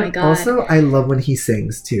 oh my god. Also, I love when he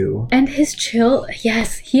sings too. And his chill,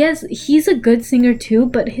 yes, he's a good singer too,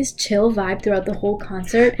 but his chill vibe throughout the whole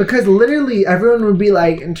concert. Because literally everyone would be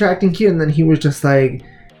like interacting cute, and then he was just like,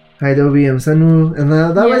 hi Dobie, I'm Sunwoo, and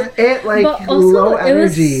that was it. Like, but also, low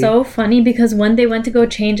energy. It was so funny because when they went to go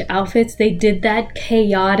change outfits, they did that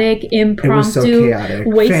chaotic impromptu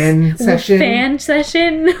fan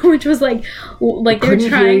session, which was like they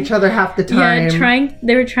couldn't hear each other half the time. Yeah,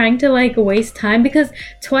 they were trying to like waste time because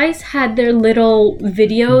Twice had their little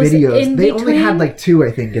videos. In they between. Only had like 2,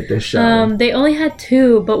 I think, at this show. They only had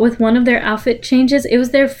 2, but with one of their outfit changes, it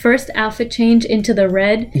was their first outfit change into the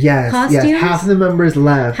red costumes. Yes, half the members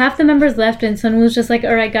left. Half the members left, and Sun was just like,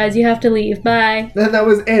 all right guys, you have to leave, bye. And that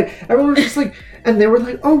was it. Everyone was just like, and they were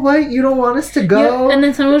like, oh what, you don't want us to go? Yeah, and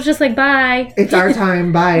then Sun was just like, bye, it's our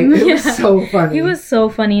time, bye. It was so funny. He was so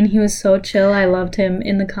funny, and he was so chill. I loved him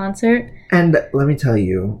in the concert. And let me tell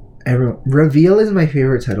you, Reveal is my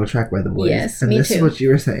favorite title track by the Boyz. Yes, and me this too. is what you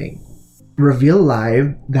were saying. Reveal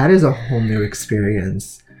live, that is a whole new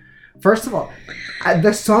experience. First of all,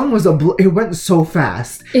 the song was it went so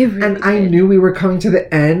fast. It really and I did. knew we were coming to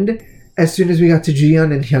the end as soon as we got to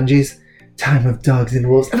Jiyeon and Hyunjae's Time of Dogs and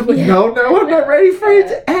Wolves. And I'm like, no, I'm not ready for it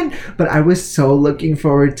to end. But I was so looking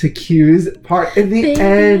forward to Q's part in the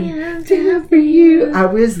end. I'm down for you. I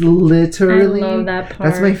was literally... I love that part.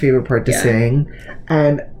 That's my favorite part to sing.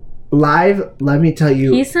 And live, let me tell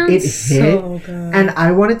you, it hit. So good. And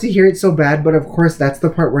I wanted to hear it so bad, but of course that's the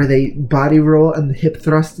part where they body roll and hip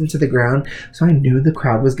thrust into the ground. So I knew the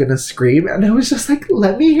crowd was gonna scream, and I was just like,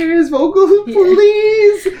 let me hear his vocals,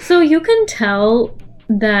 please. So you can tell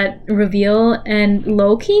that Reveal and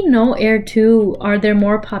low-key No Air 2 are their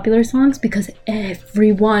more popular songs because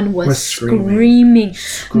everyone was screaming.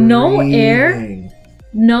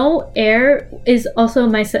 No Air is also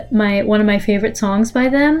my one of my favorite songs by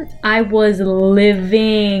them. I was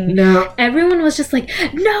living. No. Everyone was just like,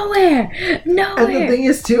 Nowhere. And the thing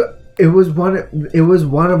is too, it was one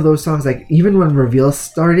of those songs, like even when Reveal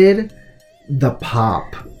started, the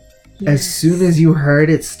pop. Yes. As soon as you heard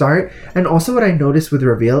it start, and also what I noticed with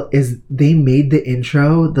Reveal is they made the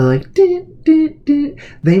intro, the like,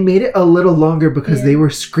 they made it a little longer because they were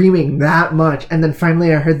screaming that much, and then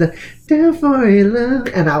finally I heard the "Down for Your Love,"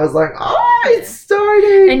 and I was like, oh, it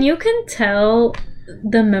started. And you can tell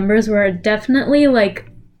the members were definitely like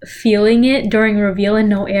feeling it during Reveal and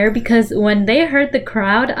No Air because when they heard the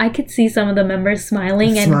crowd, I could see some of the members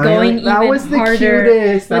smiling and going even harder with their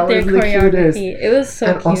choreography. It was so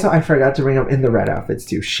cute. And also, I forgot to bring up in the red outfits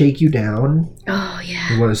too. Shake You Down. Oh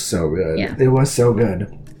yeah, it was so good. Yeah. It was so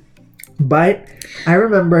good. But I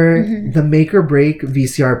remember the Make or Break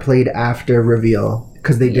VCR played after Reveal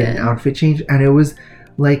because they did an outfit change, and it was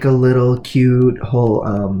like a little cute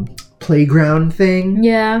whole playground thing.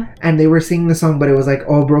 Yeah. And they were singing the song, but it was like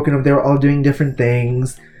all broken up. They were all doing different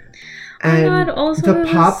things. And the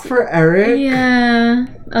pop for Eric. Yeah.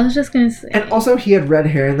 I was just gonna say. And also he had red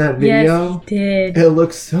hair in that video. Yes, he did. It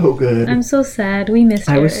looks so good. I'm so sad. We missed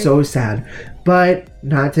Eric. I was so sad. But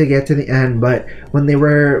not to get to the end, but when they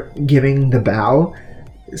were giving the bow,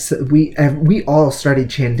 so we all started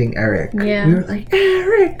chanting Eric. Yeah. We were like,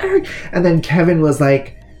 Eric. And then Kevin was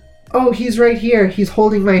like, oh, he's right here. He's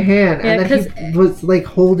holding my hand. Yeah, and then he was like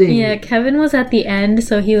holding. Yeah, Kevin was at the end,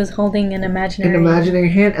 so he was holding an imaginary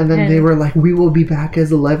hand. And then they were like, we will be back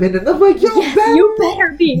as 11. And I'm like, yo, yes, you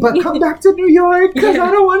better be. But come back to New York because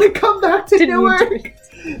I don't want to come back to Newark.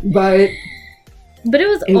 But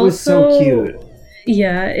it was so cute.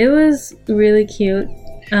 Yeah, it was really cute.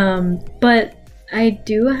 But I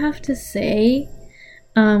do have to say,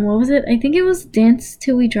 what was it? I think it was Dance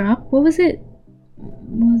Till We Drop. What was it?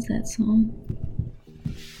 What was that song?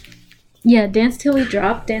 Yeah, Dancing Till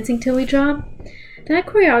We Drop. That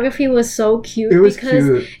choreography was so cute. It was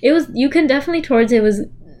cute. It was, you can definitely it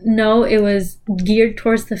was geared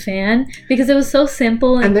towards the fan because it was so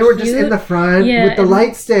simple and they were just in the front with the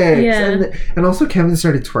light sticks. Yeah. And also Kevin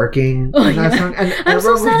started twerking in that song. And I'm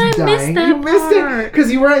so sad I missed that. You missed it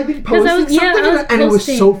because you were, I think, posting something. And it was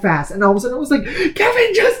so fast. And all of a sudden it was like,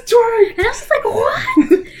 Kevin, just twerk! And I was just like,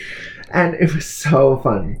 what? And it was so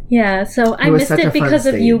fun. Yeah, so I missed it because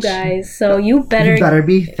of you guys. So you better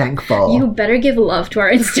be thankful. You better give love to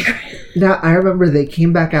our Instagram. Now, I remember they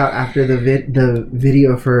came back out after the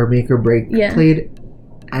video for Make or Break played.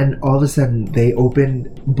 And all of a sudden, they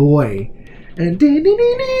opened Boy. And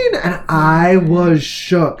I was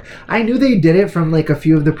shook. I knew they did it from like a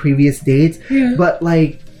few of the previous dates. Yeah. But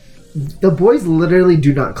like, the Boyz literally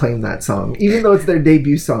do not claim that song. Even though it's their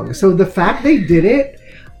debut song. So the fact they did it,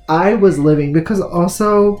 I was living, because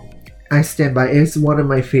also I stand by, it's one of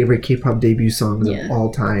my favorite K-pop debut songs of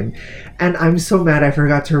all time. And I'm so mad I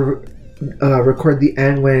forgot to record the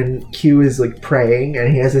end when Q is like praying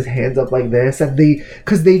and he has his hands up like this, and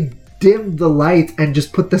because they dimmed the lights and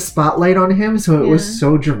just put the spotlight on him, so it was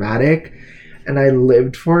so dramatic, and I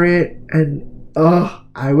lived for it. And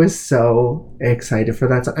I was so excited for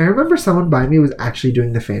that song. I remember someone by me was actually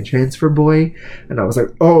doing the fan chants for Boy, and I was like,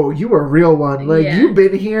 oh, you a real one. Like, you've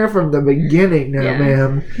been here from the beginning now,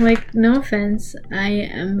 ma'am. Like, no offense, I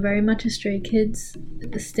am very much a Stray Kids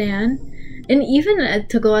stan. And even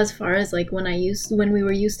to go as far as, like, when we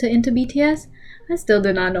were used to Into BTS, I still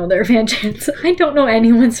did not know their fan chants. I don't know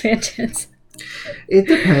anyone's fan chants. It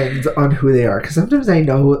depends on who they are, because sometimes I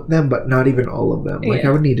know them, but not even all of them. Like, I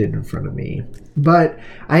would need it in front of me. But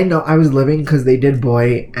I know I was living because they did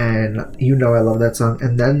Boy, and I love that song.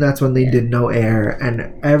 And then that's when they did No Air,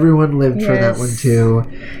 and everyone lived for that one too.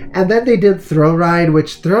 And then they did Thrill Ride,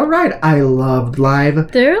 which Thrill Ride I loved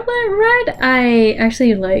live. Thrill Ride I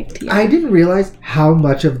actually liked. I didn't realize how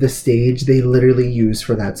much of the stage they literally used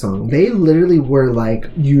for that song. They literally were like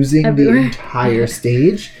using the entire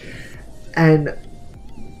stage. And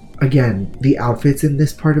again, the outfits in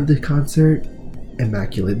this part of the concert,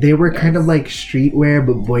 immaculate. They were kind of like streetwear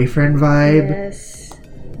but boyfriend vibe. Yes.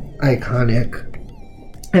 Iconic.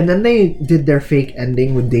 And then they did their fake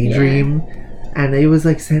ending with Daydream. And it was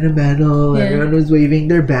like sentimental. Everyone was waving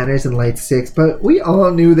their banners and light sticks. But we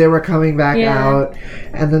all knew they were coming back out.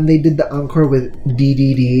 And then they did the encore with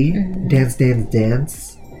DDD, Dance Dance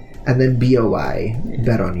Dance. And then BOI,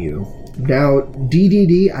 Bet On You. Now,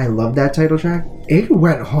 DDD, I love that title track. It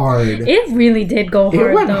went hard. It really did go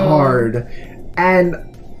hard, It went hard. And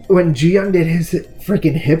when Jiyoung did his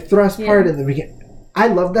freaking hip thrust part in the beginning, I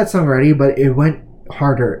loved that song already, but it went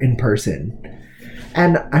harder in person.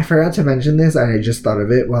 And I forgot to mention this, I just thought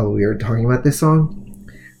of it while we were talking about this song.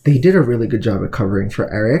 They did a really good job at covering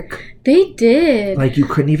for Eric. They did. Like, you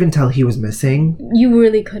couldn't even tell he was missing. You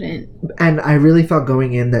really couldn't. And I really thought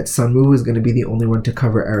going in that Sunwoo was going to be the only one to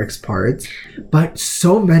cover Eric's parts. But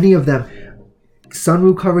so many of them.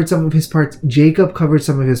 Sunwoo covered some of his parts. Jacob covered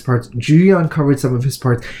some of his parts. Juyeon covered some of his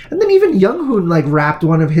parts. And then even Younghoon, like, rapped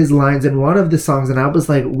one of his lines in one of the songs. And I was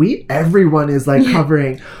like, everyone is, like,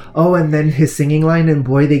 covering. Oh, and then his singing line in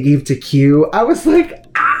Boy they gave to Q. I was like,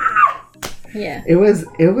 yeah. It was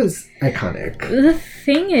iconic. The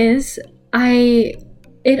thing is,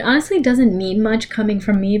 it honestly doesn't mean much coming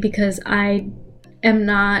from me because I am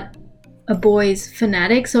not a Boyz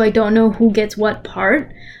fanatic, so I don't know who gets what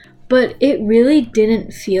part. But it really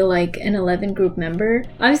didn't feel like an 11 group member.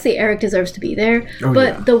 Obviously, Eric deserves to be there,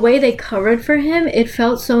 but the way they covered for him, it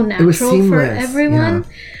felt so natural for everyone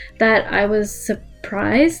that I was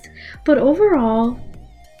surprised. But overall,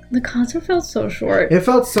 the concert felt so short. It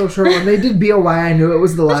felt so short. When they did BOY, I knew it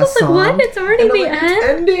was the last song. What? It's already the end? It's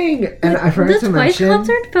ending! And I forgot to mention... The Twice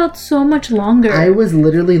concert felt so much longer. I was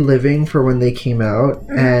literally living for when they came out,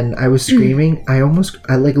 and I was screaming. I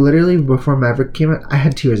literally, before Maverick came out, I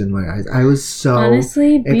had tears in my eyes. I was so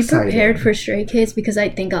Honestly, be excited. Prepared for Stray Kids, because I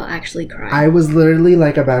think I'll actually cry. I was literally,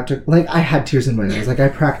 about to... I had tears in my eyes. I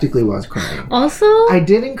practically was crying. Also... I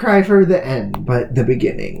didn't cry for the end, but the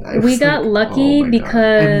beginning. We got lucky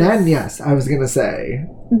because... And then, yes, I was going to say...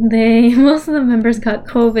 Most of the members got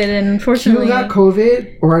COVID, and unfortunately... Q got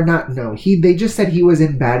COVID, or not, no. They just said he was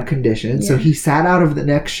in bad condition, so he sat out of the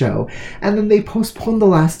next show. And then they postponed the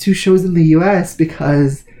last 2 shows in the US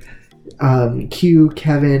because Q,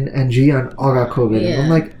 Kevin, and Gian all got COVID. And I'm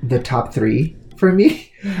like, the top 3 for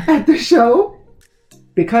me at the show.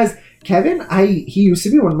 Because Kevin, he used to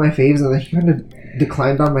be one of my faves, and then he kind of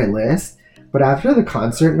declined on my list. But after the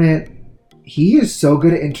concert, man... He is so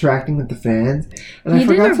good at interacting with the fans. And I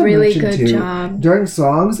forgot to mention, too, job. During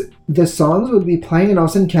songs, the songs would be playing, and all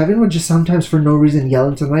of a sudden Kevin would just sometimes, for no reason, yell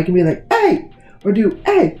into the mic and be like, hey! Or do,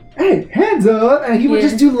 hey, hands up! And he would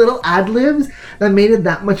just do little ad-libs that made it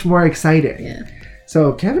that much more exciting. Yeah.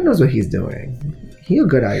 So Kevin knows what he's doing. He's a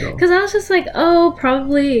good idol. Because I was just like, oh,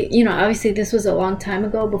 probably, obviously this was a long time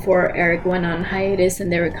ago before Eric went on hiatus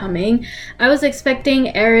and they were coming. I was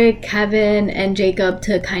expecting Eric, Kevin, and Jacob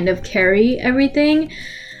to kind of carry everything.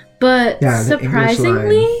 But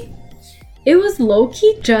surprisingly, it was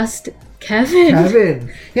low-key just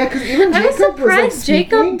Kevin. Yeah, because even Jacob was surprised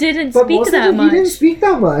Jacob didn't speak that much. He didn't speak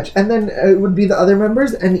that much. And then it would be the other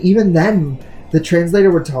members, and even then... The translator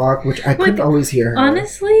would talk, which I couldn't always hear her.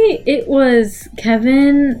 Honestly, it was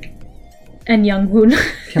Kevin and Younghoon.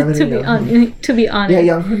 To be honest.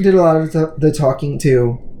 Yeah, Younghoon did a lot of the talking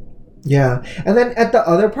too. Yeah. And then at the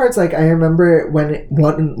other parts, like I remember when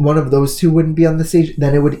one of those 2 wouldn't be on the stage,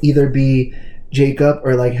 then it would either be Jacob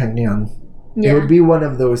or like Hangnyang. Yeah. It would be one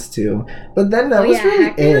of those 2. But then that was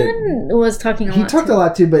really it. Was talking a lot. He talked a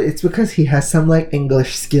lot too, but it's because he has some like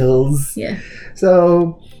English skills. Yeah.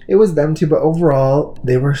 So it was them 2, but overall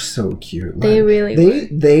they were so cute. They really were.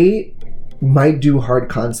 They might do hard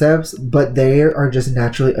concepts, but they are just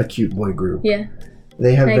naturally a cute boy group. Yeah.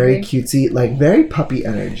 They have very cutesy, like very puppy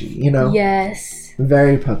energy, Yes.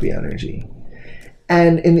 Very puppy energy.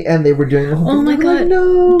 And in the end, they were doing the whole thing. Oh my god. Like,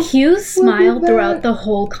 no, Q smiled throughout the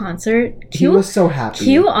whole concert. He was so happy.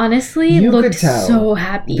 Q honestly looked so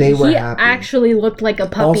happy. They were he happy. Actually looked like a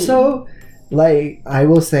puppy. Also, like, I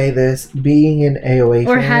will say this, being an AOA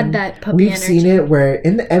or fan, had that puppy we've energy. seen it where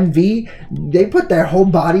in the MV, they put their whole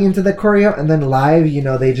body into the choreo, and then live,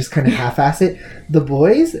 they just kind of half-ass it. The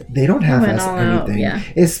boys, they don't half-ass anything.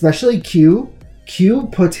 Especially Q. Q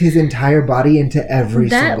puts his entire body into every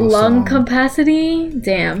single song. That lung song. capacity,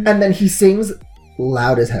 damn. And then he sings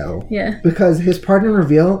loud as hell. Yeah. Because his part in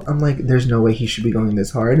Reveal, I'm like, there's no way he should be going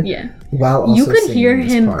this hard. Yeah. While also you could hear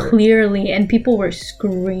him part. Clearly, and people were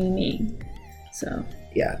screaming. So.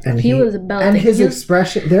 Yeah, and he was belting. And his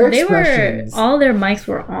expressions. All their mics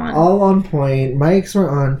were on. All on point. Mics were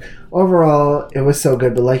on. Overall, it was so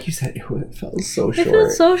good. But like you said, it felt so short. It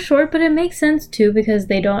felt so short, but it makes sense too because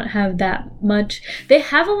they don't have that much. They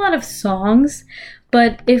have a lot of songs,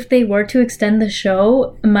 but if they were to extend the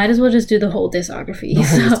show, might as well just do the whole discography.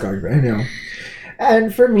 Discography, I know.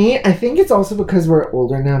 And for me, I think it's also because we're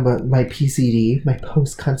older now, but my PCD, my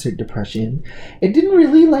post-concert depression, it didn't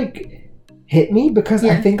really hit me because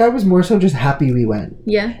I think I was more so just happy we went.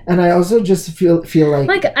 Yeah. And I also just feel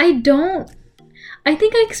like I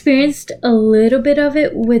think I experienced a little bit of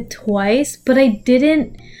it with Twice, but it's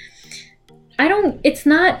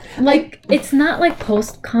not like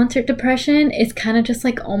post-concert depression. It's kind of just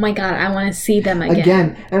like, oh my god, I want to see them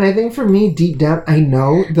again. And I think for me, deep down, I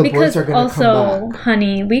know the boys are going to come back. Also,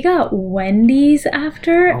 honey, we got Wendy's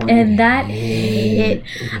after, and that hit.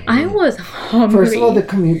 I was hungry. First of all, the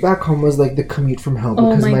commute back home was like the commute from hell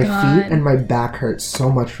because my feet and my back hurt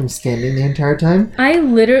so much from standing the entire time.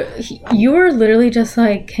 You were literally just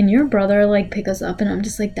like, can your brother pick us up? And I'm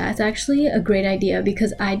just like, that's actually a great idea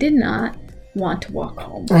because I did not want to walk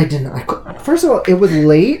home. I didn't. First of all, it was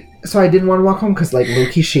late, so I didn't want to walk home because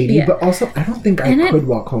low-key shady. Yeah. But also, I don't think I could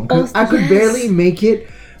walk home because I could barely make it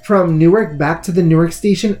from Newark back to the Newark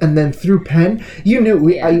station and then through Penn. You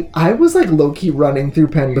knew I was low-key running through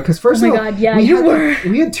Penn because first of all,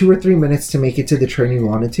 we had 2 or 3 minutes to make it to the train we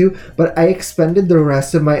wanted to, but I expended the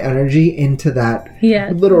rest of my energy into that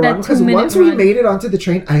little run because once we made it onto the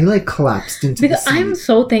train, I collapsed into the seat. I'm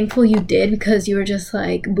so thankful you did because you were just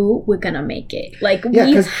like, boo, we're gonna make it.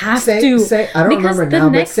 We have to. Say, I don't remember now,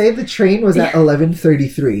 but say the train was at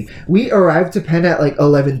 11:33. We arrived to Penn at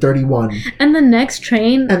 11:31. And the next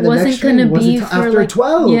train wasn't going to be for after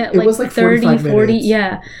 12. Yeah, it was 30, 40.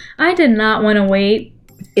 Yeah. I did not want to wait.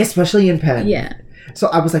 Especially in Penn. Yeah. So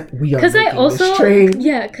I was like, we are making this train.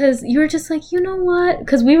 Yeah, because you were just like, you know what?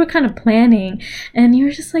 Because we were kind of planning. And you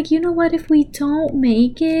were just like, you know what? If we don't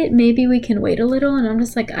make it, maybe we can wait a little. And I'm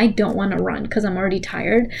just like, I don't want to run because I'm already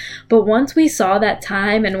tired. But once we saw that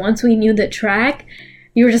time and once we knew the track,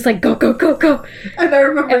 You were just like, go, go, go, go. And I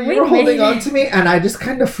remember you were holding on to me, and I just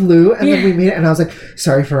kind of flew, and then we made it, and I was like,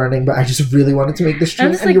 sorry for running, but I just really wanted to make this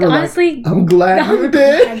stream. And you were honestly, I'm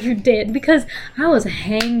glad you did, because I was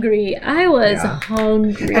hangry. I was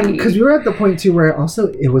hungry. And because we were at the point, too, where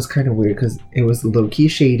also it was kind of weird, because it was low-key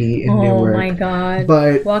shady in Newark. Oh, my God.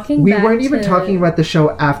 But we weren't even talking about the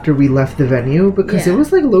show after we left the venue, because it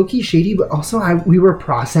was, like, low-key shady, but also we were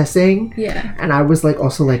processing. Yeah. And I was, like,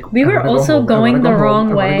 also, like, we were also going the wrong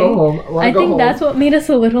way. I think that's what made us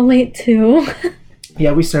a little late too.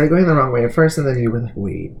 Yeah, we started going the wrong way at first, and then you were like,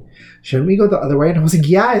 wait, shouldn't we go the other way? And I was like,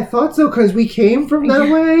 yeah, I thought so, because we came from that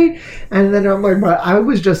way. And then I'm like, but I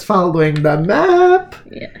was just following the map.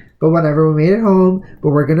 Yeah. But whatever, we made it home. But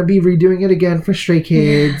we're going to be redoing it again for Stray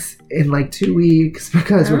Kids in like 2 weeks,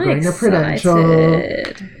 because we're going to Prudential.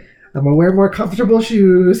 I'm going to wear more comfortable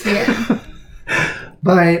shoes. Yeah.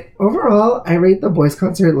 But overall, I rate the Boyz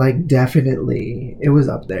concert, like, definitely. It was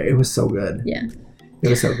up there. It was so good. Yeah. It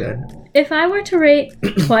was so good. If I were to rate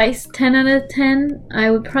twice 10 out of 10, I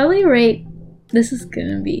would probably rate... This is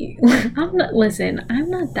gonna be... I'm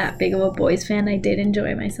not that big of a Boyz fan. I did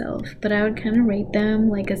enjoy myself. But I would kind of rate them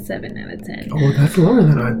like a 7 out of 10. Oh, that's lower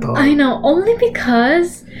than I thought. I know. Only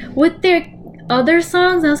because with their other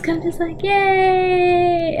songs, I was kind of just like,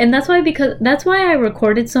 yay! And that's why I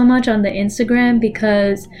recorded so much on the Instagram,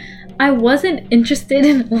 because I wasn't interested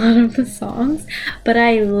in a lot of the songs, but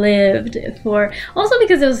I lived for... Also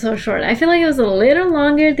because it was so short. I feel like it was a little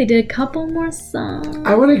longer. They did a couple more songs.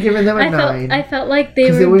 I would have given them a 9. I felt like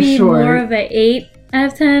they would be short. more of an 8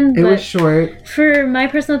 out of 10. It was short. For my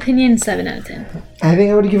personal opinion, 7 out of 10. I think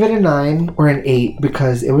I would give it a 9 or an 8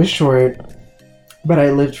 because it was short. But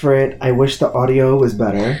I lived for it. I wish the audio was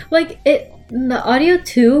better. Like, the audio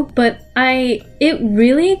too, but it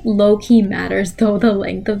really low-key matters, though, the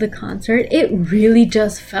length of the concert. It really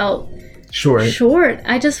just felt short.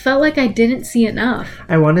 I just felt like I didn't see enough.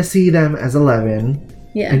 I want to see them as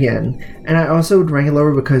 11 again. And I also would rank it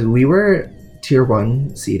lower because we were tier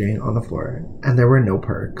 1 seating on the floor, and there were no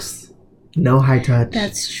perks. No high touch.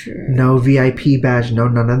 That's true. No VIP badge. No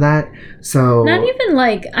none of that. So not even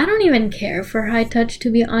like, I don't even care for high touch, to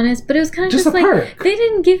be honest. But it was kind of just like perk. They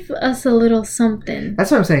didn't give us a little something.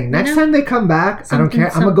 That's what I'm saying. Next time they come back, I don't care.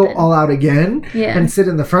 I'm gonna go all out again and sit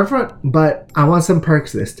in the front. But I want some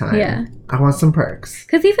perks this time. Yeah. I want some perks.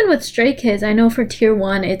 Because even with Stray Kids, I know for tier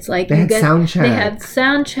 1, it's like they had sound check. They had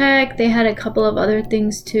sound check. They had a couple of other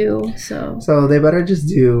things too. So they better just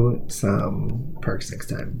do some perks next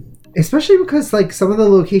time. Especially because, like, some of the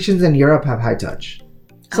locations in Europe have high touch.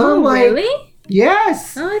 So I'm like, really?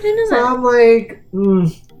 Yes! Oh, I didn't know that. So I'm like,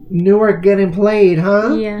 Newark getting played,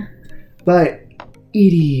 huh? Yeah. But it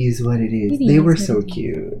is what it is. They were so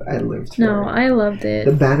cute. I lived for it. No, I loved it.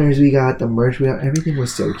 The banners we got, the merch we got, everything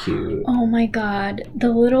was so cute. Oh my god. The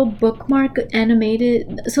little bookmark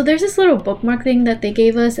animated... So there's this little bookmark thing that they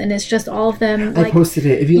gave us, and it's just all of them. I posted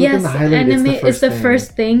it. If you look in the highlight, it's the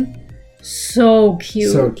first thing. So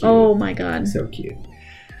cute. Oh my god. So cute.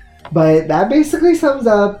 But that basically sums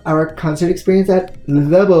up our concert experience at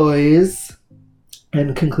The Boyz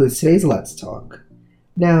and concludes today's Let's Talk.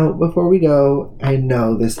 Now, before we go, I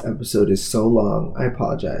know this episode is so long. I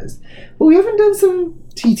apologize. But we haven't done some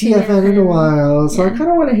TTFN in a while, so I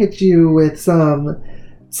kind of want to hit you with some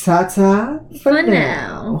Ta-Ta for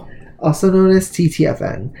now. Also known as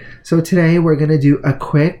TTFN. So today we're going to do a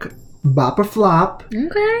quick Bop or Flop.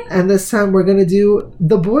 Okay. And this time we're going to do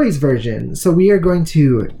the Boyz version. So we are going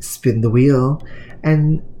to spin the wheel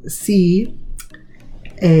and see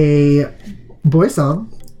a boy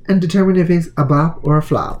song and determine if it's a bop or a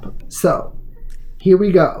flop. So, here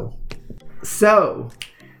we go. So,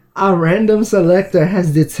 our random selector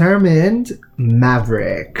has determined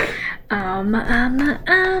Maverick. I'm a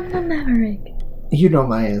Maverick. You know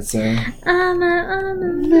my answer. I'm a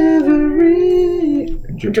Maverick.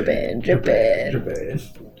 Drippin'.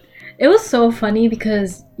 It was so funny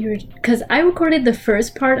because I recorded the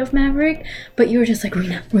first part of Maverick, but you were just like,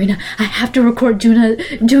 Rena, I have to record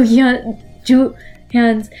Juhyun's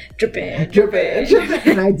drippin'.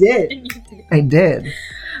 And I did. I did.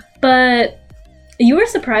 But you were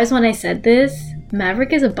surprised when I said this.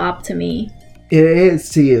 Maverick is a bop to me. It is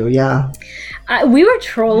to you, yeah. We were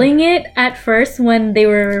trolling it at first when they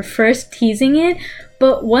were first teasing it,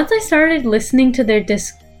 but once I started listening to their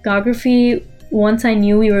discography, once I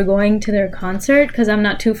knew we were going to their concert, because I'm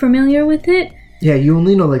not too familiar with it. Yeah, you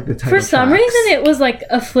only know like the title For some reason, it was like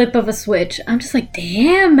a flip of a switch. I'm just like,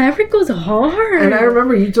 damn, Maverick goes hard. And I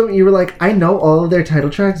remember you told me, you were like, I know all of their title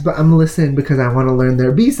tracks, but I'm listening because I want to learn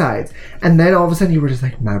their B-sides. And then all of a sudden you were just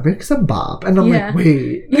like, Maverick's a bop. And I'm like,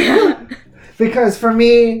 wait. Yeah. Because for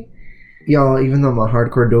me, Y'all, even though I'm a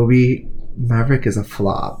hardcore Dobie, Maverick is a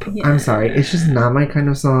flop. Yeah. I'm sorry. It's just not my kind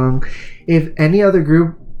of song. If any other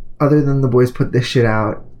group other than the Boyz put this shit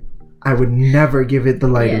out, I would never give it the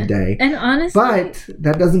light of day. And honestly... But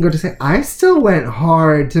that doesn't go to say, I still went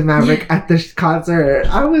hard to Maverick at the concert.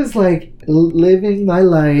 I was like living my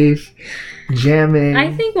life, jamming.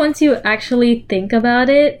 I think once you actually think about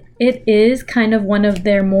it, it is kind of one of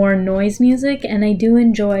their more noise music, and I do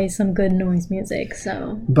enjoy some good noise music,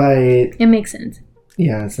 so... But... It makes sense.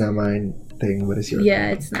 Yeah, it's not my thing, but it's your Yeah,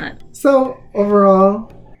 thing. it's not. So,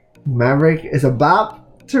 overall, Maverick is a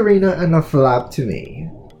bop to Rena and a flop to me.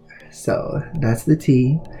 So, that's the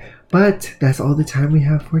tea. But that's all the time we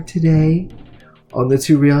have for today on the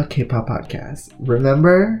Too Real K-Pop Podcast.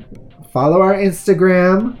 Remember, follow our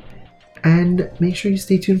Instagram and make sure you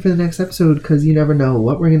stay tuned for the next episode because you never know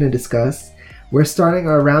what we're going to discuss. We're starting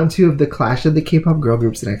our round 2 of the Clash of the K-Pop Girl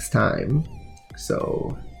Groups next time.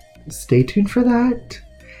 So, stay tuned for that.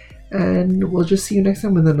 And we'll just see you next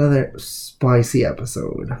time with another spicy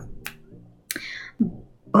episode.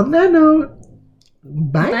 On that note,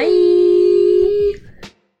 bye.